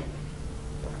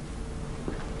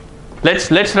 Let's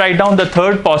write down the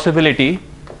third possibility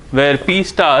where P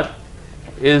star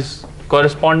is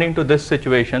corresponding to this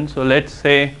situation. So let's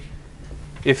say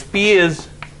if P is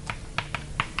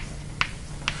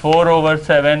 4 over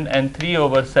 7 and 3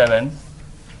 over 7,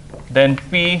 then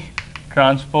P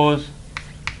transpose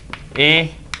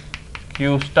A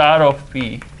Q star of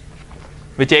P,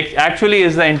 which actually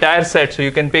is the entire set, so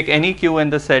you can pick any Q in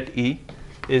the set E,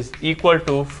 is equal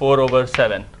to 4 over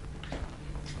 7.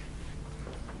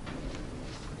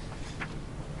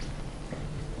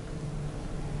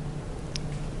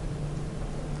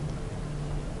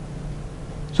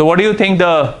 So what do you think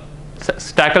the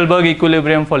Stackelberg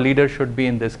equilibrium for leaders should be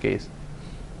in this case?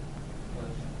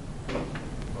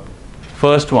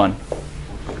 First one.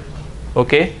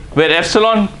 Okay, where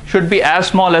epsilon should be as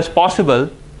small as possible,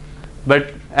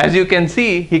 but as you can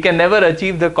see, he can never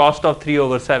achieve the cost of 3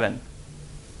 over 7.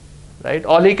 Right?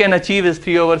 All he can achieve is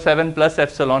 3 over 7 plus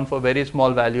epsilon for very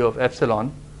small value of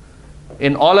epsilon.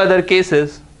 In all other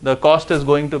cases, the cost is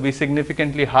going to be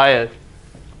significantly higher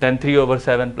than 3 over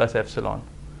 7 plus epsilon.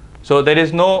 So there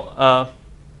is no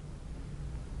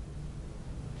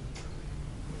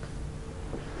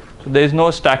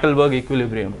Stackelberg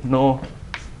equilibrium, no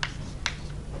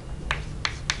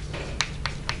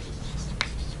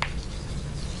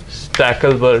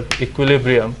Stackelberg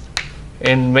equilibrium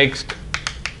in mixed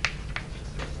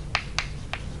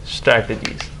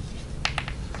strategies.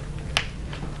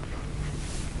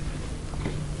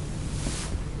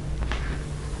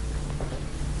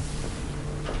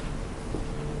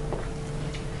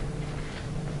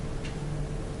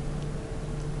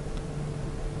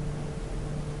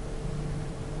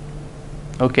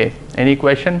 Okay, any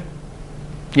question?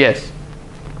 Yes.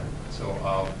 So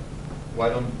why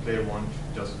don't player 1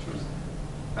 just choose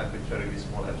arbitrarily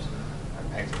small epsilon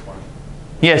and X point?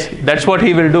 Yes, that's what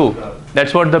he will do.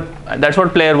 That's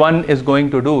what player 1 is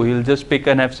going to do. He'll just pick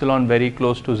an epsilon very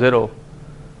close to 0.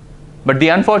 But the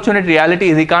unfortunate reality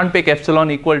is he can't pick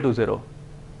epsilon equal to 0.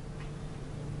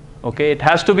 Okay, it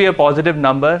has to be a positive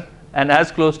number and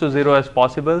as close to 0 as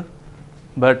possible,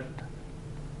 but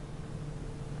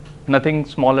nothing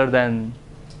smaller than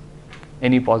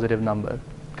any positive number.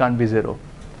 It can't be 0.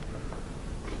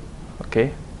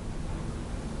 Okay.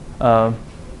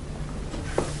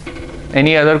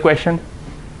 Any other question?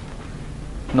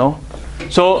 No?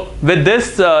 So with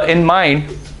this in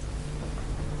mind,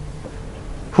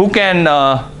 who can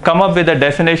come up with a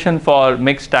definition for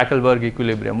mixed Stackelberg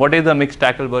equilibrium? What is the mixed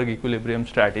Stackelberg equilibrium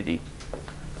strategy?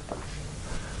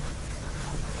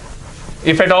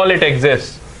 If at all it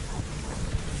exists.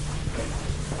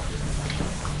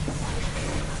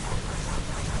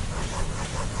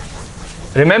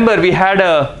 Remember, we had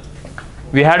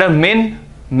a min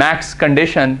max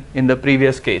condition in the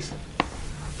previous case.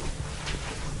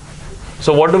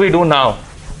 So what do we do now?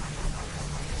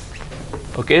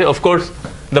 Okay, of course,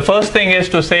 the first thing is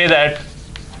to say that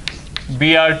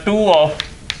BR2 of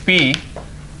P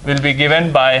will be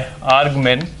given by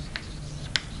argmin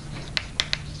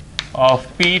of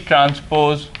P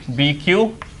transpose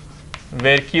BQ,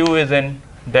 where Q is in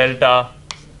delta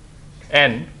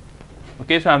N.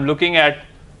 Okay, so I'm looking at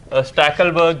a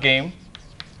Stackelberg game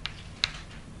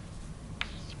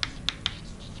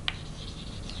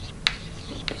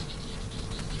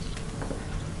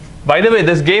By the way,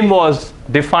 this game was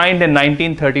defined in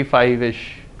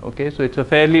 1935-ish. Okay, so it's a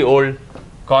fairly old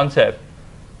concept.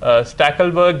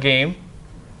 Stackelberg game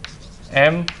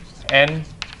MNAB.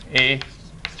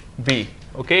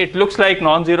 Okay, it looks like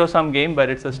non-zero sum game, but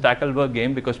it's a Stackelberg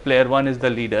game because player 1 is the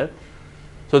leader.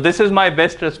 So this is my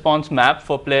best response map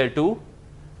for player 2.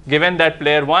 Given that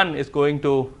player 1 is going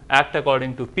to act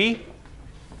according to P,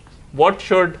 what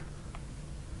should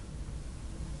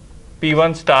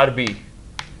P1 star be?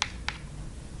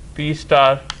 P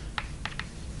star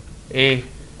A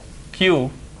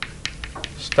Q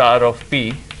star of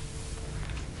P.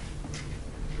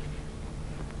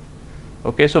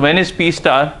 Okay, so when is P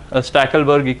star a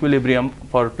Stackelberg equilibrium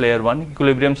for player 1,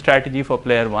 equilibrium strategy for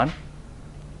player 1?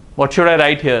 What should I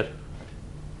write here?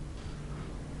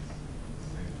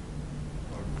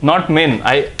 Not min,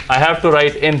 I have to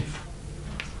write inf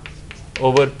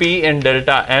over P in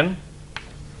delta M,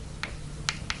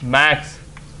 max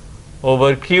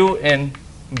over Q in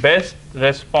best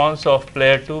response of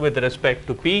player 2 with respect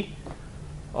to P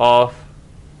of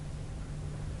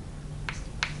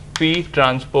P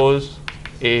transpose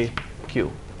A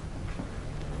Q.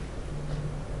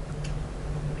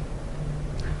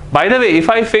 By the way, if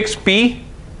I fix P,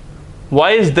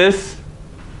 why is this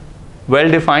well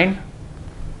defined?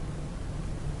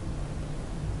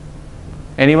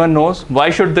 Anyone knows? Why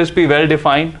should this be well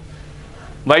defined?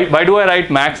 Why do I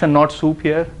write max and not soup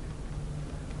here?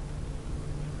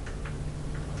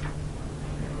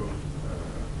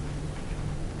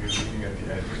 You're looking at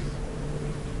the edges.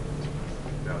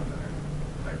 Delta M.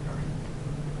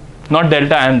 Not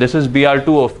delta M, this is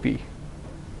BR2 of P. It's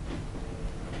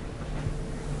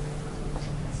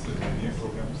a linear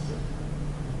program,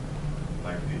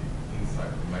 like the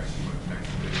inside maximum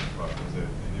part of the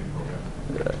linear program.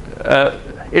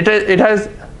 It has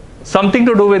something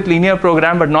to do with linear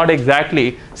program, but not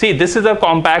exactly. See, this is a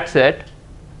compact set,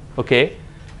 okay,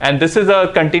 and this is a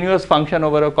continuous function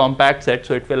over a compact set,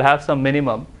 so it will have some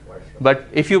minimum. But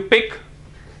if you pick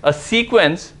a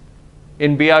sequence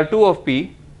in BR2 of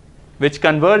P which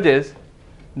converges,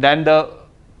 then the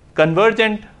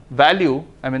convergent value,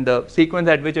 I mean the sequence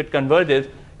at which it converges,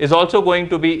 is also going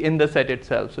to be in the set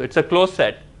itself. So it's a closed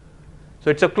set.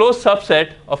 So it's a closed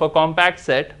subset of a compact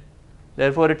set.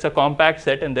 Therefore, it's a compact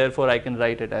set, and therefore I can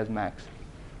write it as max.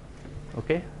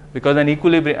 Okay, because an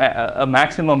equilibrium, a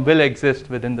maximum will exist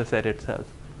within the set itself.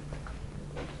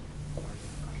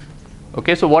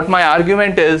 Okay, so what my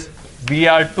argument is,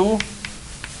 BR2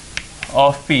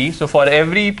 of P. So for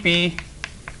every P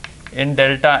in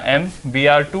delta M,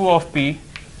 BR2 of P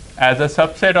as a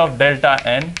subset of delta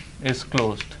N is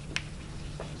closed.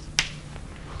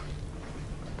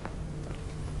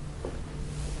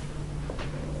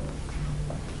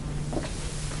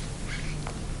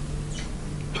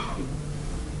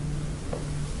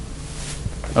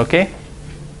 Okay.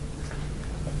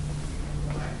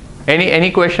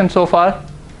 Any questions so far?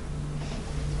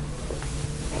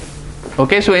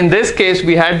 Okay, so in this case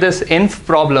we had this inf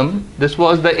problem. This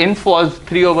was the inf was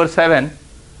 3/7,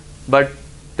 but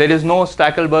there is no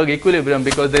Stackelberg equilibrium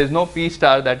because there is no P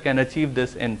star that can achieve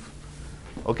this inf.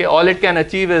 Okay, all it can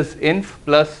achieve is inf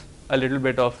plus a little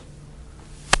bit of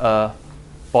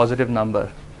positive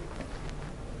number.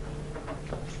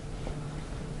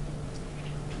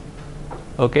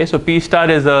 Okay, so P star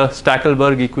is a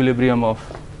Stackelberg equilibrium of,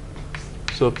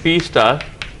 so P star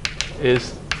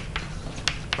is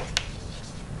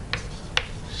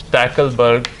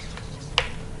Stackelberg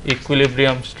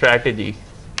equilibrium strategy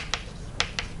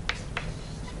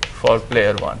for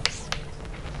player 1.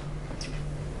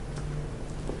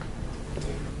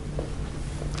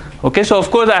 Okay, so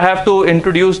of course I have to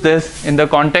introduce this in the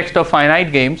context of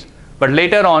finite games, but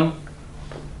later on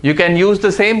you can use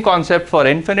the same concept for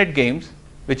infinite games,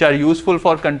 which are useful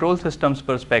for control systems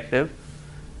perspective.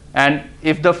 And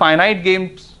if the finite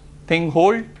games thing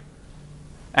hold,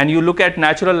 and you look at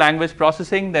natural language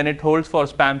processing, then it holds for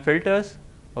spam filters.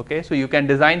 Okay, so you can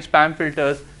design spam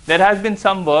filters. There has been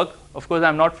some work. Of course,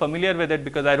 I'm not familiar with it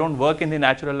because I don't work in the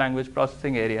natural language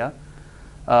processing area.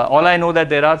 All I know that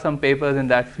there are some papers in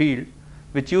that field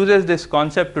which uses this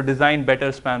concept to design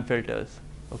better spam filters.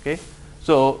 Okay,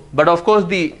 so but of course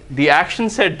the action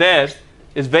set there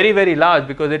is very, very large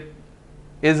because it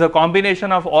is a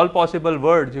combination of all possible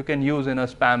words you can use in a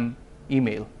spam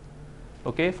email.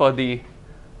 Okay, for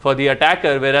the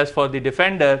attacker, whereas for the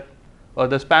defender or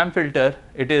the spam filter,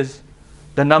 it is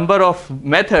the number of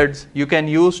methods you can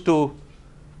use to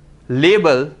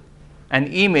label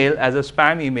an email as a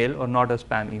spam email or not a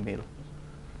spam email.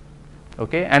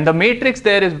 Okay, and the matrix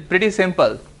there is pretty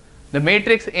simple. The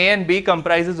matrix A and B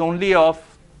comprises only of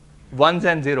ones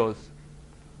and zeros.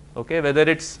 Okay, whether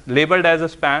it's labeled as a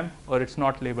spam or it's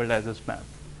not labeled as a spam,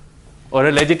 or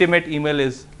a legitimate email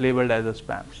is labeled as a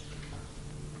spam.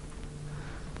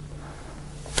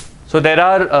 So there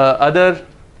are other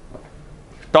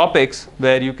topics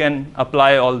where you can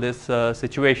apply all this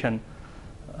situation.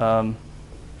 It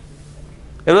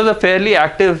was a fairly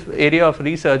active area of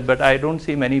research, but I don't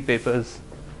see many papers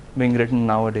being written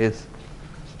nowadays.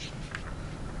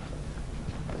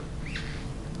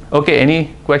 Okay,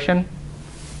 any question?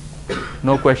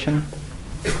 No question?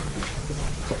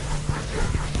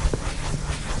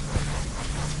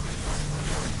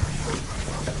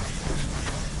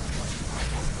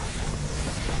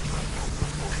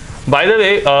 By the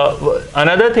way,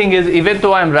 another thing is, even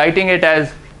though I'm writing it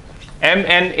as m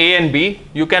n a and b,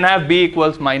 you can have b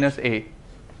equals minus a.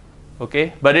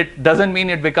 Okay, but it doesn't mean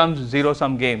it becomes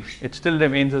zero-sum game. It still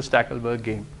remains a Stackelberg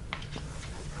game.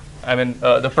 I mean,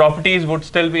 the properties would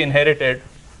still be inherited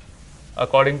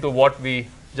according to what we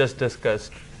just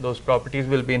discussed. Those properties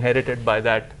will be inherited by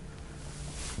that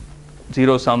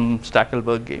zero-sum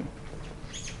Stackelberg game.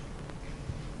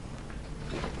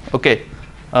 Okay.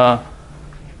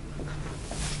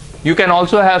 You can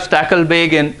also have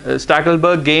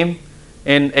Stackelberg game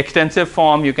in extensive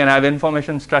form. You can have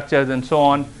information structures and so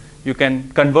on. You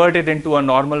can convert it into a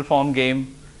normal form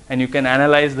game, and you can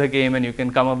analyze the game, and you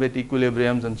can come up with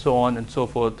equilibriums and so on and so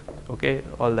forth. Okay,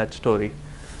 all that story.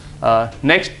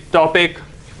 Next topic.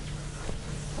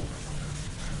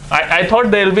 I thought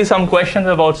there will be some questions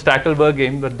about Stackelberg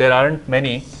game, but there aren't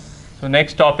many. So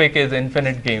next topic is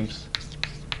infinite games.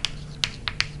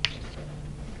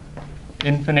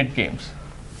 Infinite games.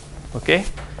 Okay,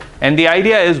 and the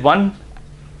idea is one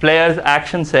player's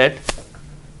action set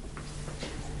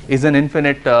is an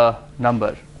infinite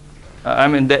number. I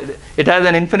mean, it has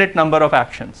an infinite number of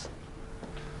actions.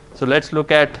 So let's look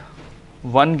at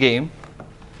one game.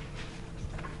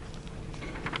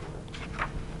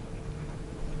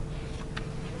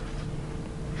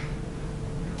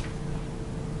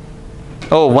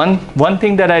 Oh, one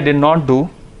thing that I did not do,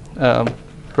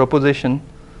 proposition,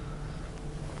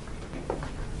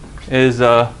 is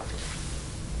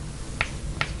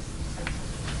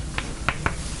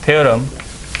theorem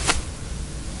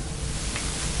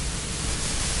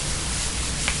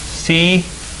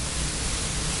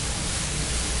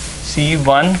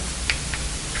C1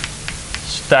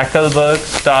 Stackelberg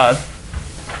star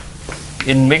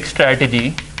in mixed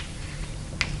strategy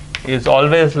is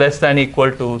always less than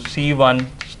equal to C1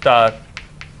 star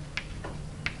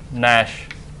Nash,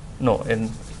 no, in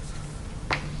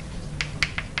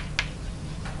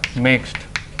mixed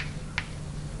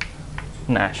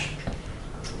Nash.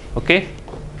 Okay,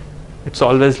 it's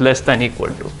always less than equal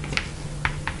to.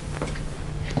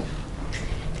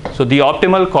 So the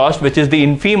optimal cost, which is the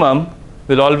infimum,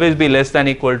 will always be less than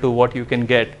equal to what you can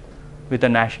get with a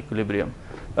Nash equilibrium.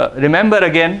 Remember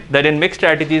again that in mixed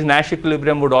strategies, Nash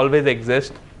equilibrium would always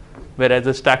exist, whereas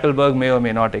a Stackelberg may or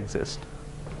may not exist.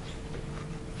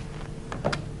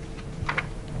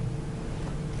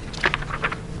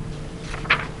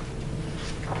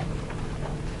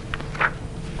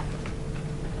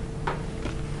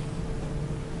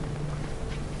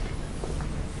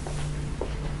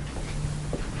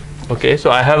 Okay,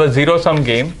 so I have a zero-sum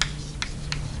game.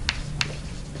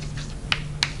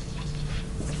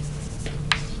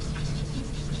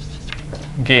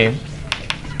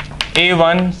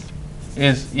 A1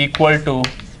 is equal to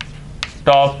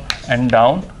top and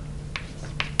down.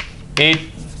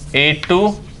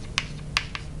 A2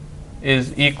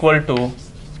 is equal to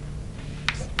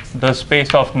the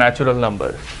space of natural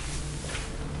numbers.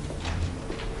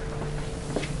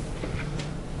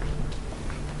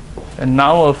 And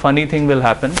now a funny thing will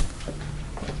happen.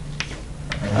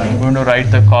 I'm going to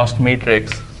write the cost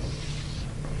matrix.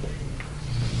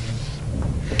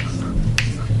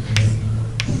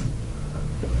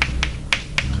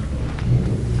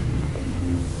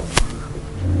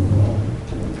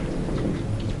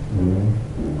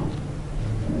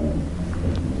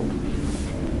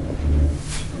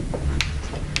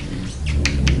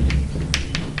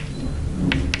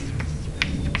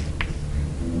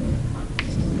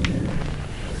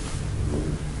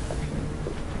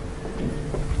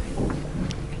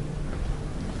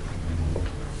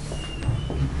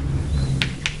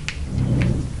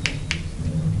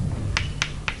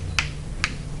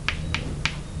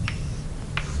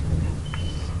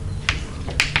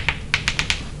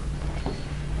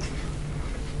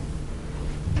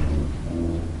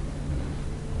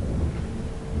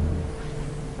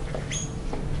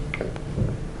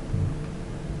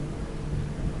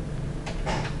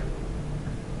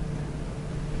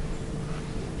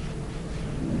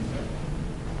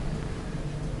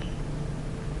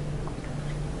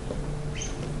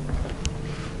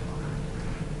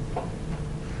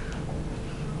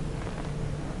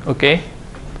 Okay,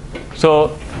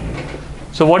 so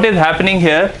So what is happening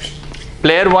here?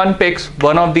 Player 1 picks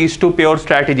one of these two pure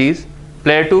strategies.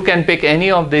 Player 2 can pick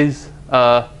any of these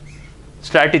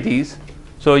strategies.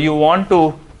 So you want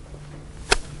to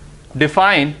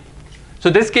define. So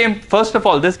this game, first of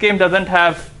all, this game doesn't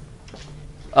have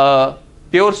a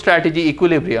pure strategy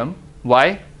equilibrium.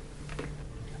 Why?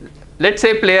 Let's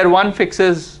say player 1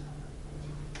 says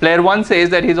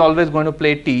that he's always going to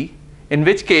play T, in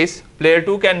which case player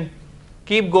 2 can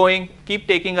keep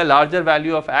taking a larger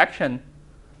value of action.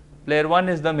 Player 1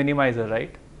 is the minimizer,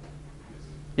 right?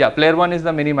 Yeah, player 1 is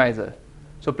the minimizer.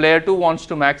 So player 2 wants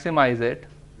to maximize it.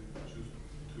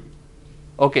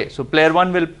 Okay, so player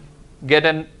 1 will get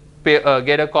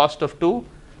a cost of 2.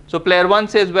 So player 1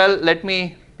 says, well, let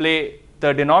me play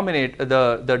the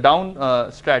the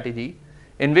down strategy,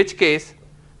 in which case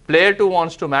player 2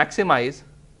 wants to maximize.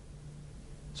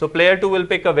 So player 2 will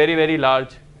pick a very, very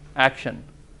large action.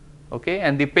 Okay,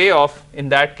 and the payoff in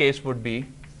that case would be,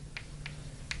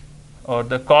 or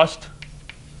the cost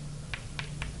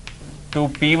to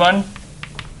P1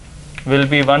 will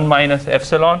be 1 minus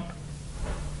epsilon,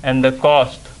 and the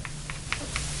cost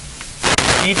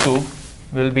P2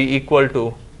 will be equal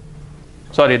to,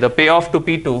 sorry, the payoff to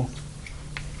P2,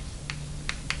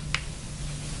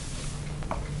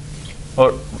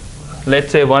 or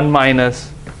let's say 1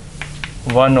 minus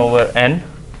 1 over n,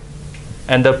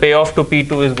 and the payoff to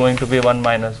P2 is going to be 1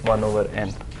 minus 1 over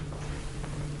n.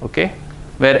 Okay,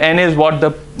 where n is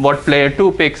what player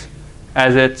 2 picks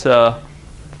as its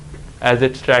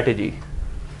strategy.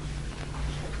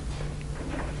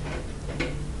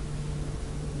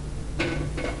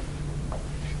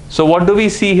 So what do we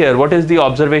see here? What is the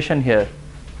observation here?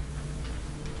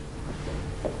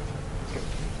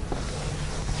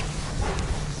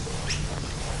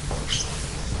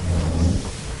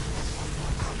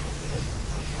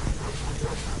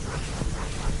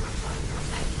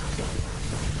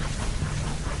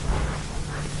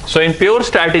 So in pure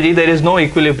strategy, there is no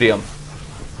equilibrium,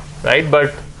 right?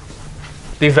 But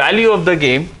the value of the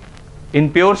game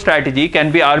in pure strategy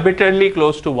can be arbitrarily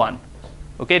close to 1.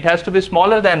 Okay, it has to be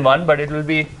smaller than 1, but it will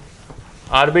be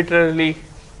arbitrarily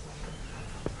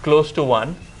close to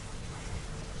 1.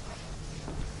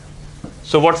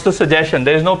 So what's the suggestion?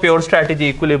 There is no pure strategy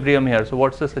equilibrium here. So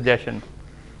what's the suggestion?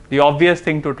 The obvious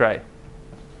thing to try.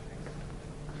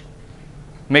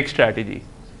 Mix strategy.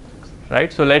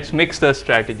 Right, so let's mix the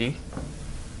strategy.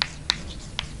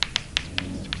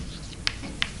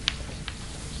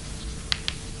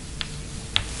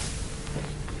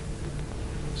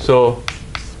 So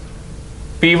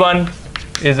P1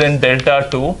 is in delta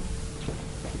 2.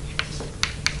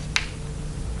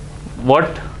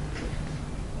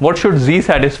 What should Z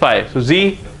satisfy?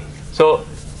 So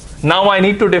now I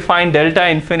need to define delta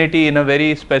infinity in a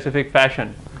very specific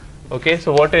fashion. Okay,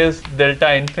 so what is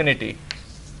delta infinity?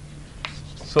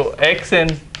 So x in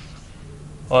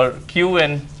or q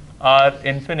in R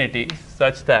infinity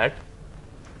such that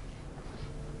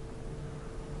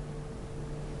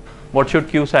what should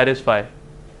q satisfy?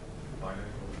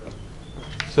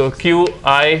 So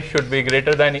qi should be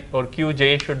greater than, or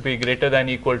qj should be greater than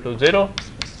equal to 0,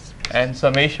 and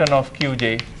summation of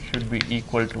qj should be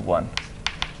equal to 1.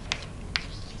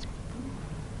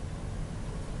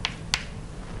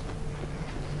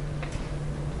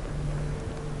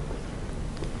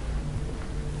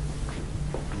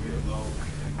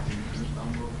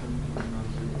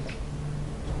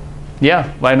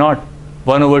 Yeah, why not?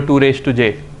 1 over 2 raised to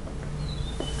j.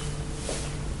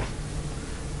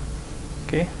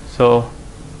 Okay, so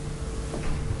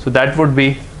that would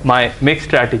be my mixed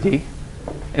strategy.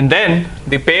 And then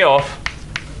the payoff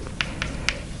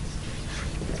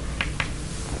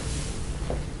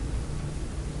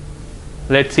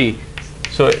let's see.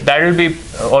 So that will be,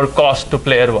 or cost to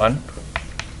player 1.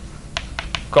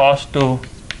 Cost to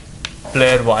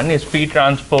player 1 is P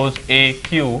transpose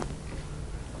AQ.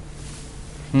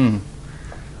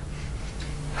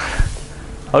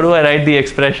 How do I write the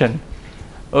expression?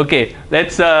 Okay,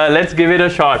 let's give it a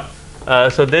shot.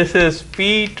 So this is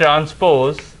P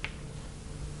transpose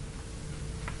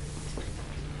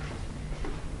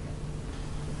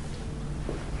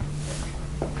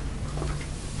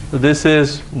so this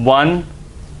is 1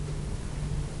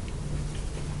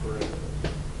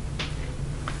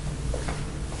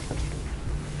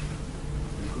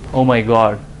 oh my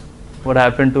god, what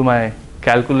happened to my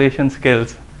calculation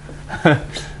skills?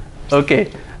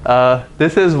 Okay,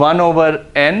 this is 1 over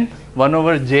n, 1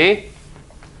 over j.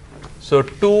 So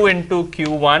 2 into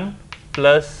q1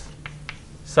 plus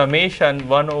summation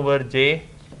 1 over j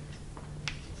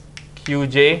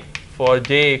qj for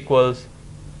j equals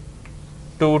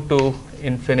 2 to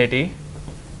infinity.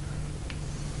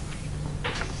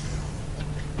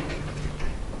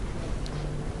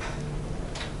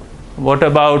 What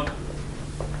about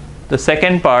the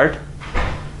second part?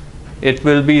 It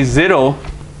will be 0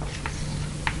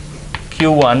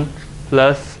 q1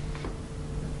 plus,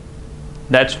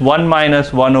 that's 1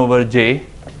 minus 1 over j.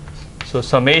 So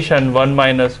summation 1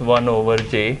 minus 1 over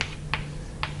j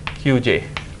qj,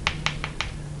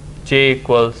 j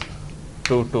equals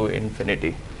 2 to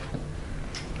infinity.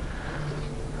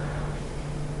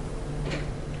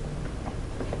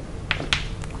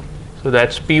 So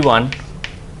that's P1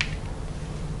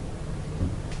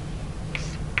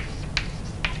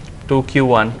 2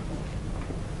 q1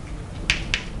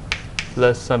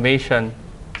 plus summation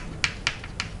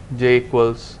j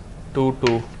equals 2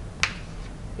 to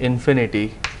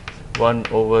infinity 1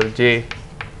 over j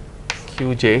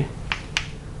qj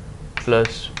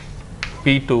plus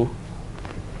P2,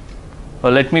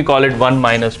 or let me call it 1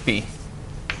 minus P,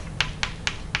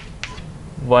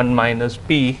 1 minus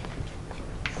P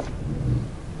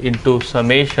into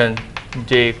summation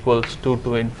j equals 2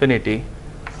 to infinity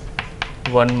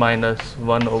 1 minus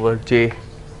 1 over j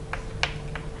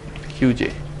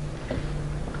qj.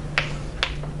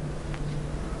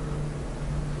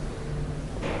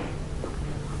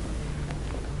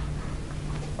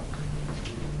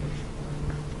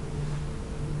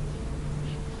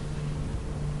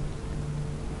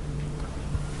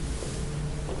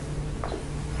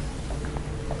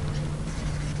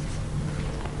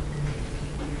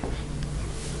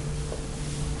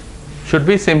 Should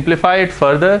we simplify it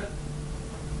further?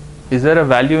 Is there a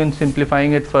value in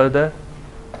simplifying it further?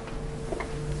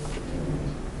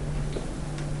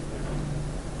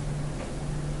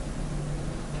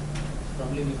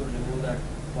 Probably we could remove that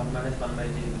 1 minus 1 by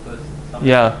j because some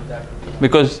Yeah, of that would be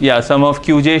because sum of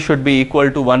qj should be equal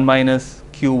to 1 minus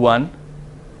q1,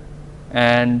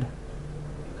 and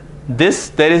this,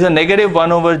 there is a negative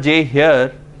 1 over j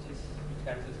here. which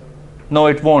cancels out. No,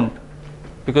 it won't,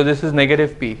 because this is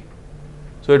negative p,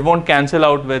 so it won't cancel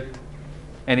out with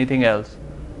anything else.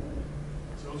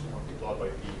 It's also multiplied by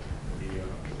p.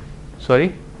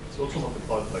 Sorry? It's also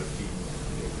multiplied by p.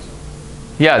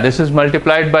 Yeah, this is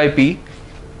multiplied by p,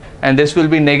 and this will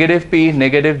be negative p,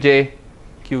 negative j,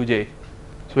 qj.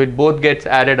 So it both gets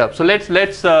added up. So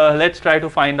let's try to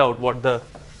find out what the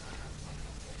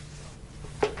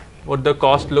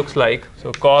cost looks like.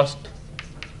 So cost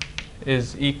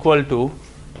is equal to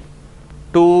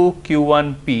 2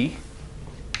 q1p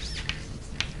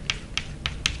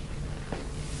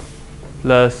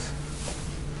plus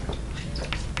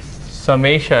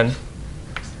summation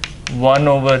 1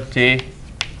 over j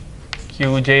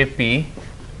qjp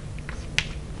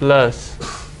plus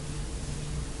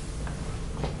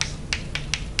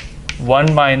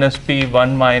 1 minus p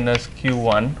 1 minus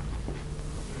q1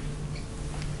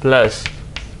 plus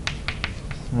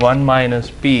 1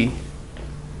 minus p,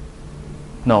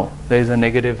 no, there is a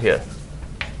negative here,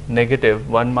 negative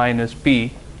 1 minus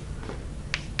p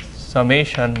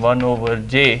summation 1 over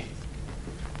j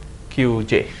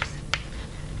qj,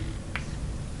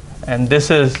 and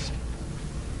this is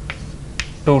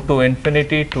 2 to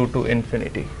infinity, 2 to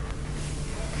infinity.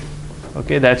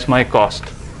 Okay, that's my cost.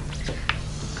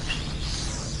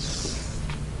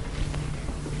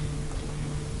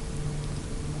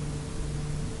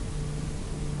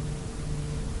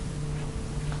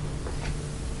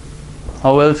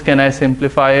 How else can I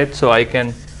simplify it? So I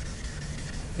can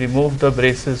remove the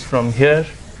braces from here.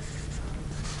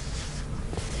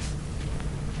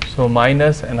 So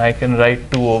minus, and I can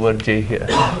write 2 over j here.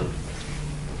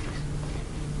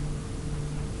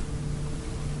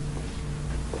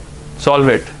 Solve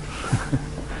it.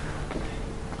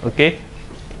 Okay.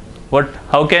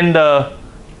 How can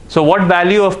so what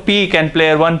value of p can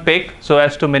player 1 pick so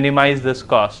as to minimize this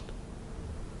cost?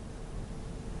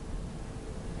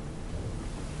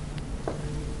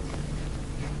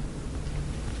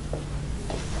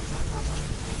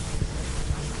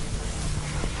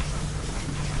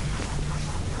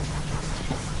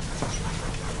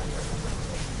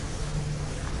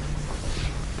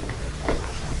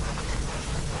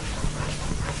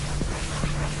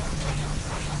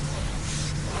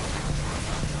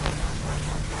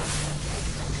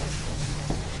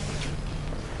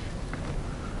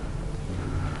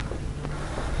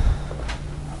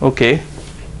 Okay.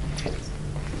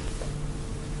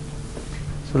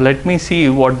 So let me see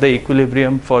what the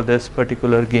equilibrium for this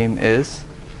particular game is.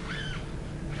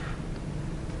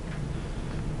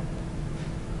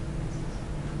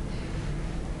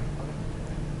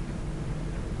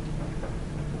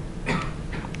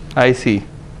 I see.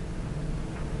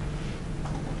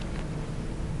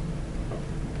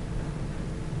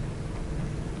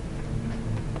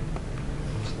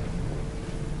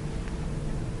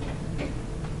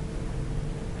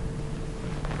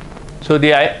 So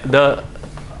the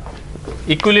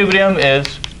equilibrium is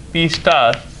P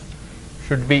star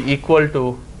should be equal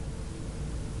to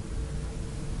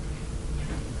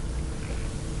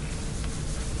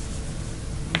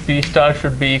P star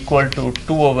should be equal to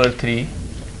 2 over 3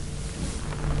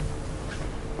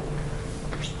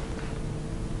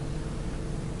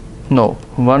 no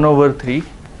 1 over 3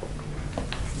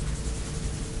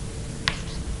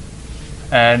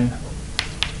 and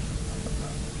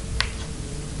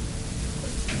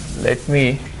let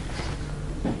me,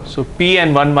 so P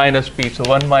and 1 minus P, so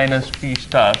 1 minus P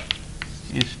star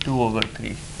is 2 over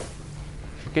 3.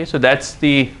 Okay, so that's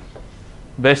the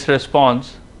best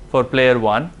response for player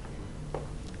 1.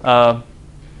 And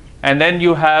then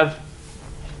you have,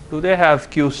 do they have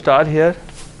Q star here?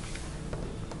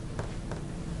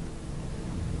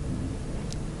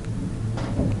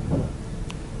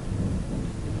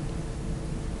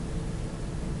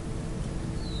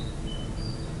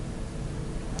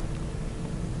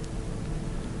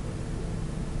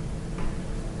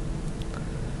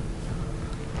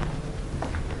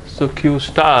 So Q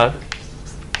star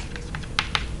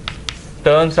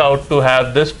turns out to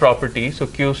have this property. So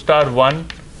Q star 1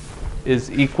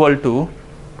 is equal to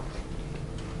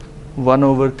 1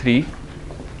 over 3,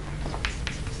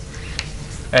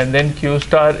 and then Q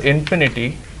star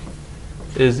infinity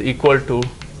is equal to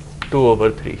 2 over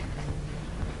 3.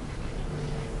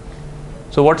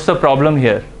 So what's the problem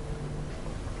here?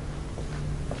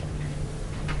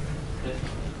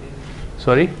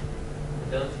 Sorry?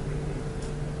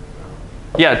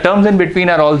 Yeah, terms in between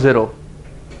are all 0.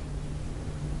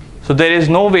 So there is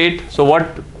no weight. So what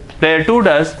player 2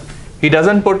 does, he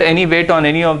doesn't put any weight on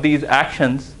any of these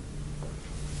actions.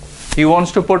 He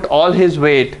wants to put all his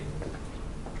weight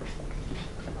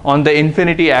on the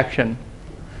infinity action.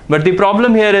 But the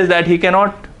problem here is that he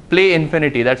cannot play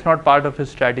infinity. That's not part of his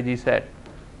strategy set.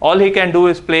 All he can do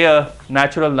is play a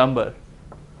natural number.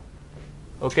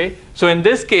 Okay? So in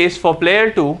this case, for player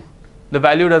 2, the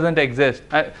value doesn't exist.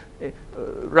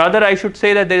 Rather, I should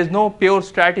say that there is no pure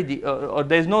strategy, or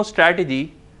there is no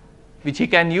strategy which he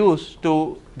can use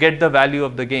to get the value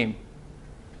of the game.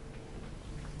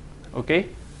 Okay,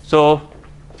 so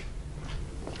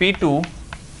P2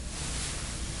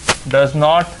 does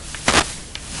not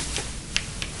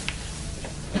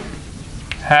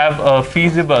have a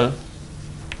feasible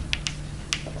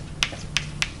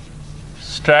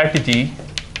strategy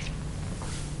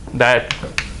that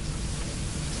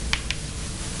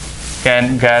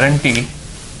can guarantee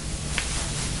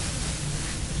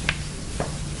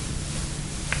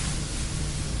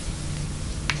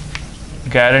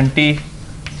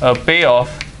a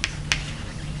payoff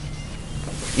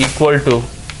equal to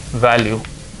value.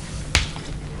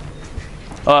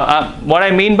 What I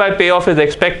mean by payoff is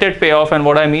expected payoff, and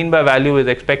what I mean by value is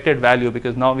expected value,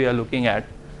 because now we are looking at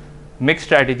mixed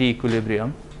strategy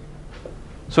equilibrium.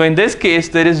 So in this case,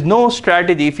 there is no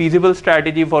strategy, feasible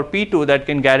strategy for P2 that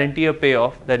can guarantee a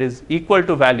payoff that is equal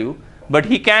to value, but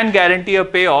he can guarantee a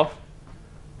payoff,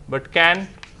 but can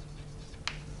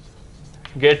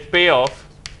get payoff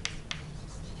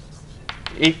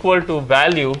equal to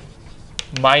value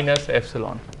minus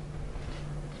epsilon.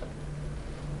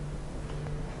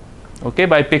 Okay,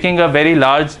 by picking a very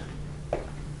large,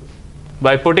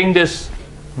 by putting this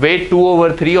weight 2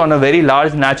 over 3 on a very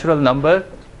large natural number,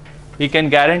 he can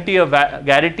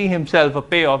guarantee himself a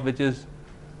payoff which is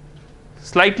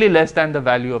slightly less than the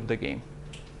value of the game.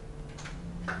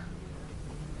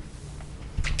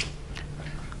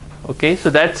 Okay, so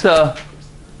that's a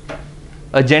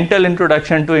gentle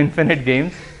introduction to infinite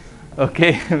games.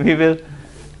 Okay, we will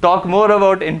talk more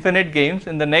about infinite games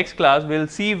in the next class. We'll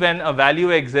see when a value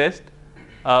exists,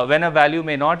 when a value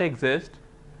may not exist.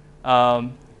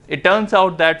 It turns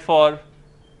out that for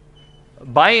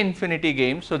by infinity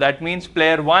games, so that means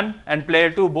player 1 and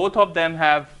player 2, both of them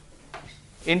have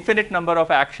infinite number of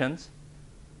actions.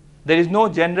 There is no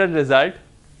general result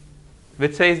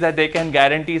which says that they can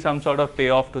guarantee some sort of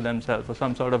payoff to themselves or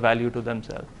some sort of value to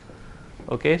themselves.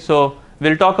 Okay, so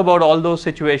we'll talk about all those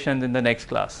situations in the next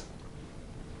class.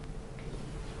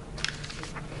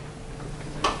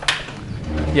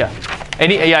 Yeah,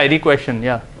 any question?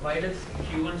 Yeah. Why does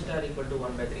Q1 star equal to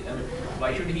 1 by 3? I mean,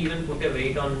 why should he even put a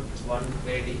weight on 1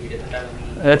 where he doesn't have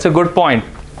any? That's a good point.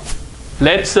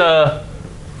 Let's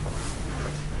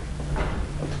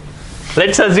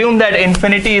assume that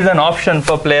infinity is an option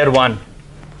for player 1.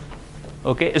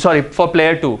 Okay, sorry, for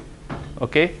player 2.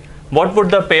 Okay, what would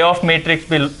the payoff matrix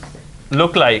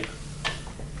look like?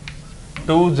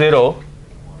 2, 0,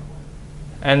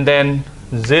 and then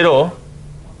 0,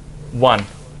 1.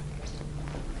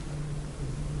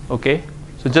 Okay,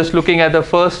 so just looking at the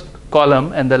first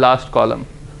column and the last column.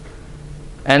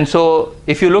 And so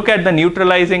if you look at the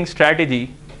neutralizing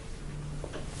strategy,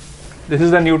 this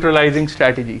is the neutralizing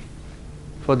strategy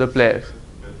for the players.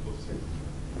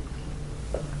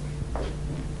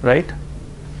 Right?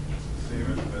 Same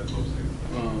as Battle of Six.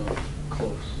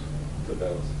 Close to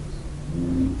Battle 6.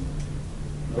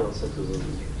 Battle 6 is a zero.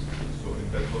 So in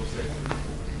Battle of Six,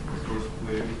 the first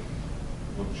player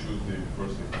will choose the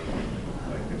first equation,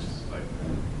 like it's like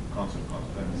concert,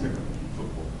 and second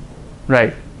football.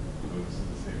 Right. So this is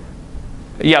the same,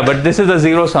 right? Yeah, but this is a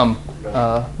zero sum.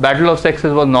 Battle of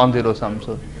Sexes was non-zero sum.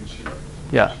 So You can cheat.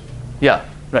 yeah, yeah,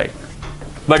 right.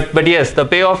 But yes, the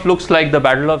payoff looks like the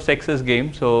Battle of Sexes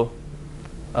game. So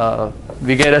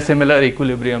we get a similar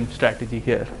equilibrium strategy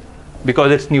here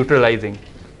because it's neutralizing.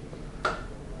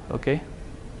 Okay.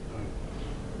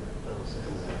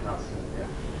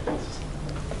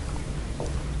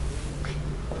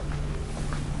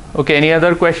 Okay. Any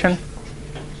other question?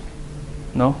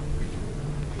 No.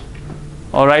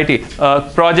 Alrighty.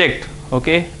 Project.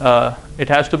 Okay. It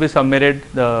has to be submitted.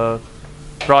 The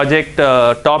project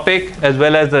topic as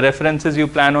well as the references you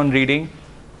plan on reading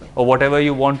or whatever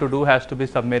you want to do has to be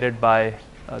submitted by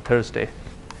Thursday.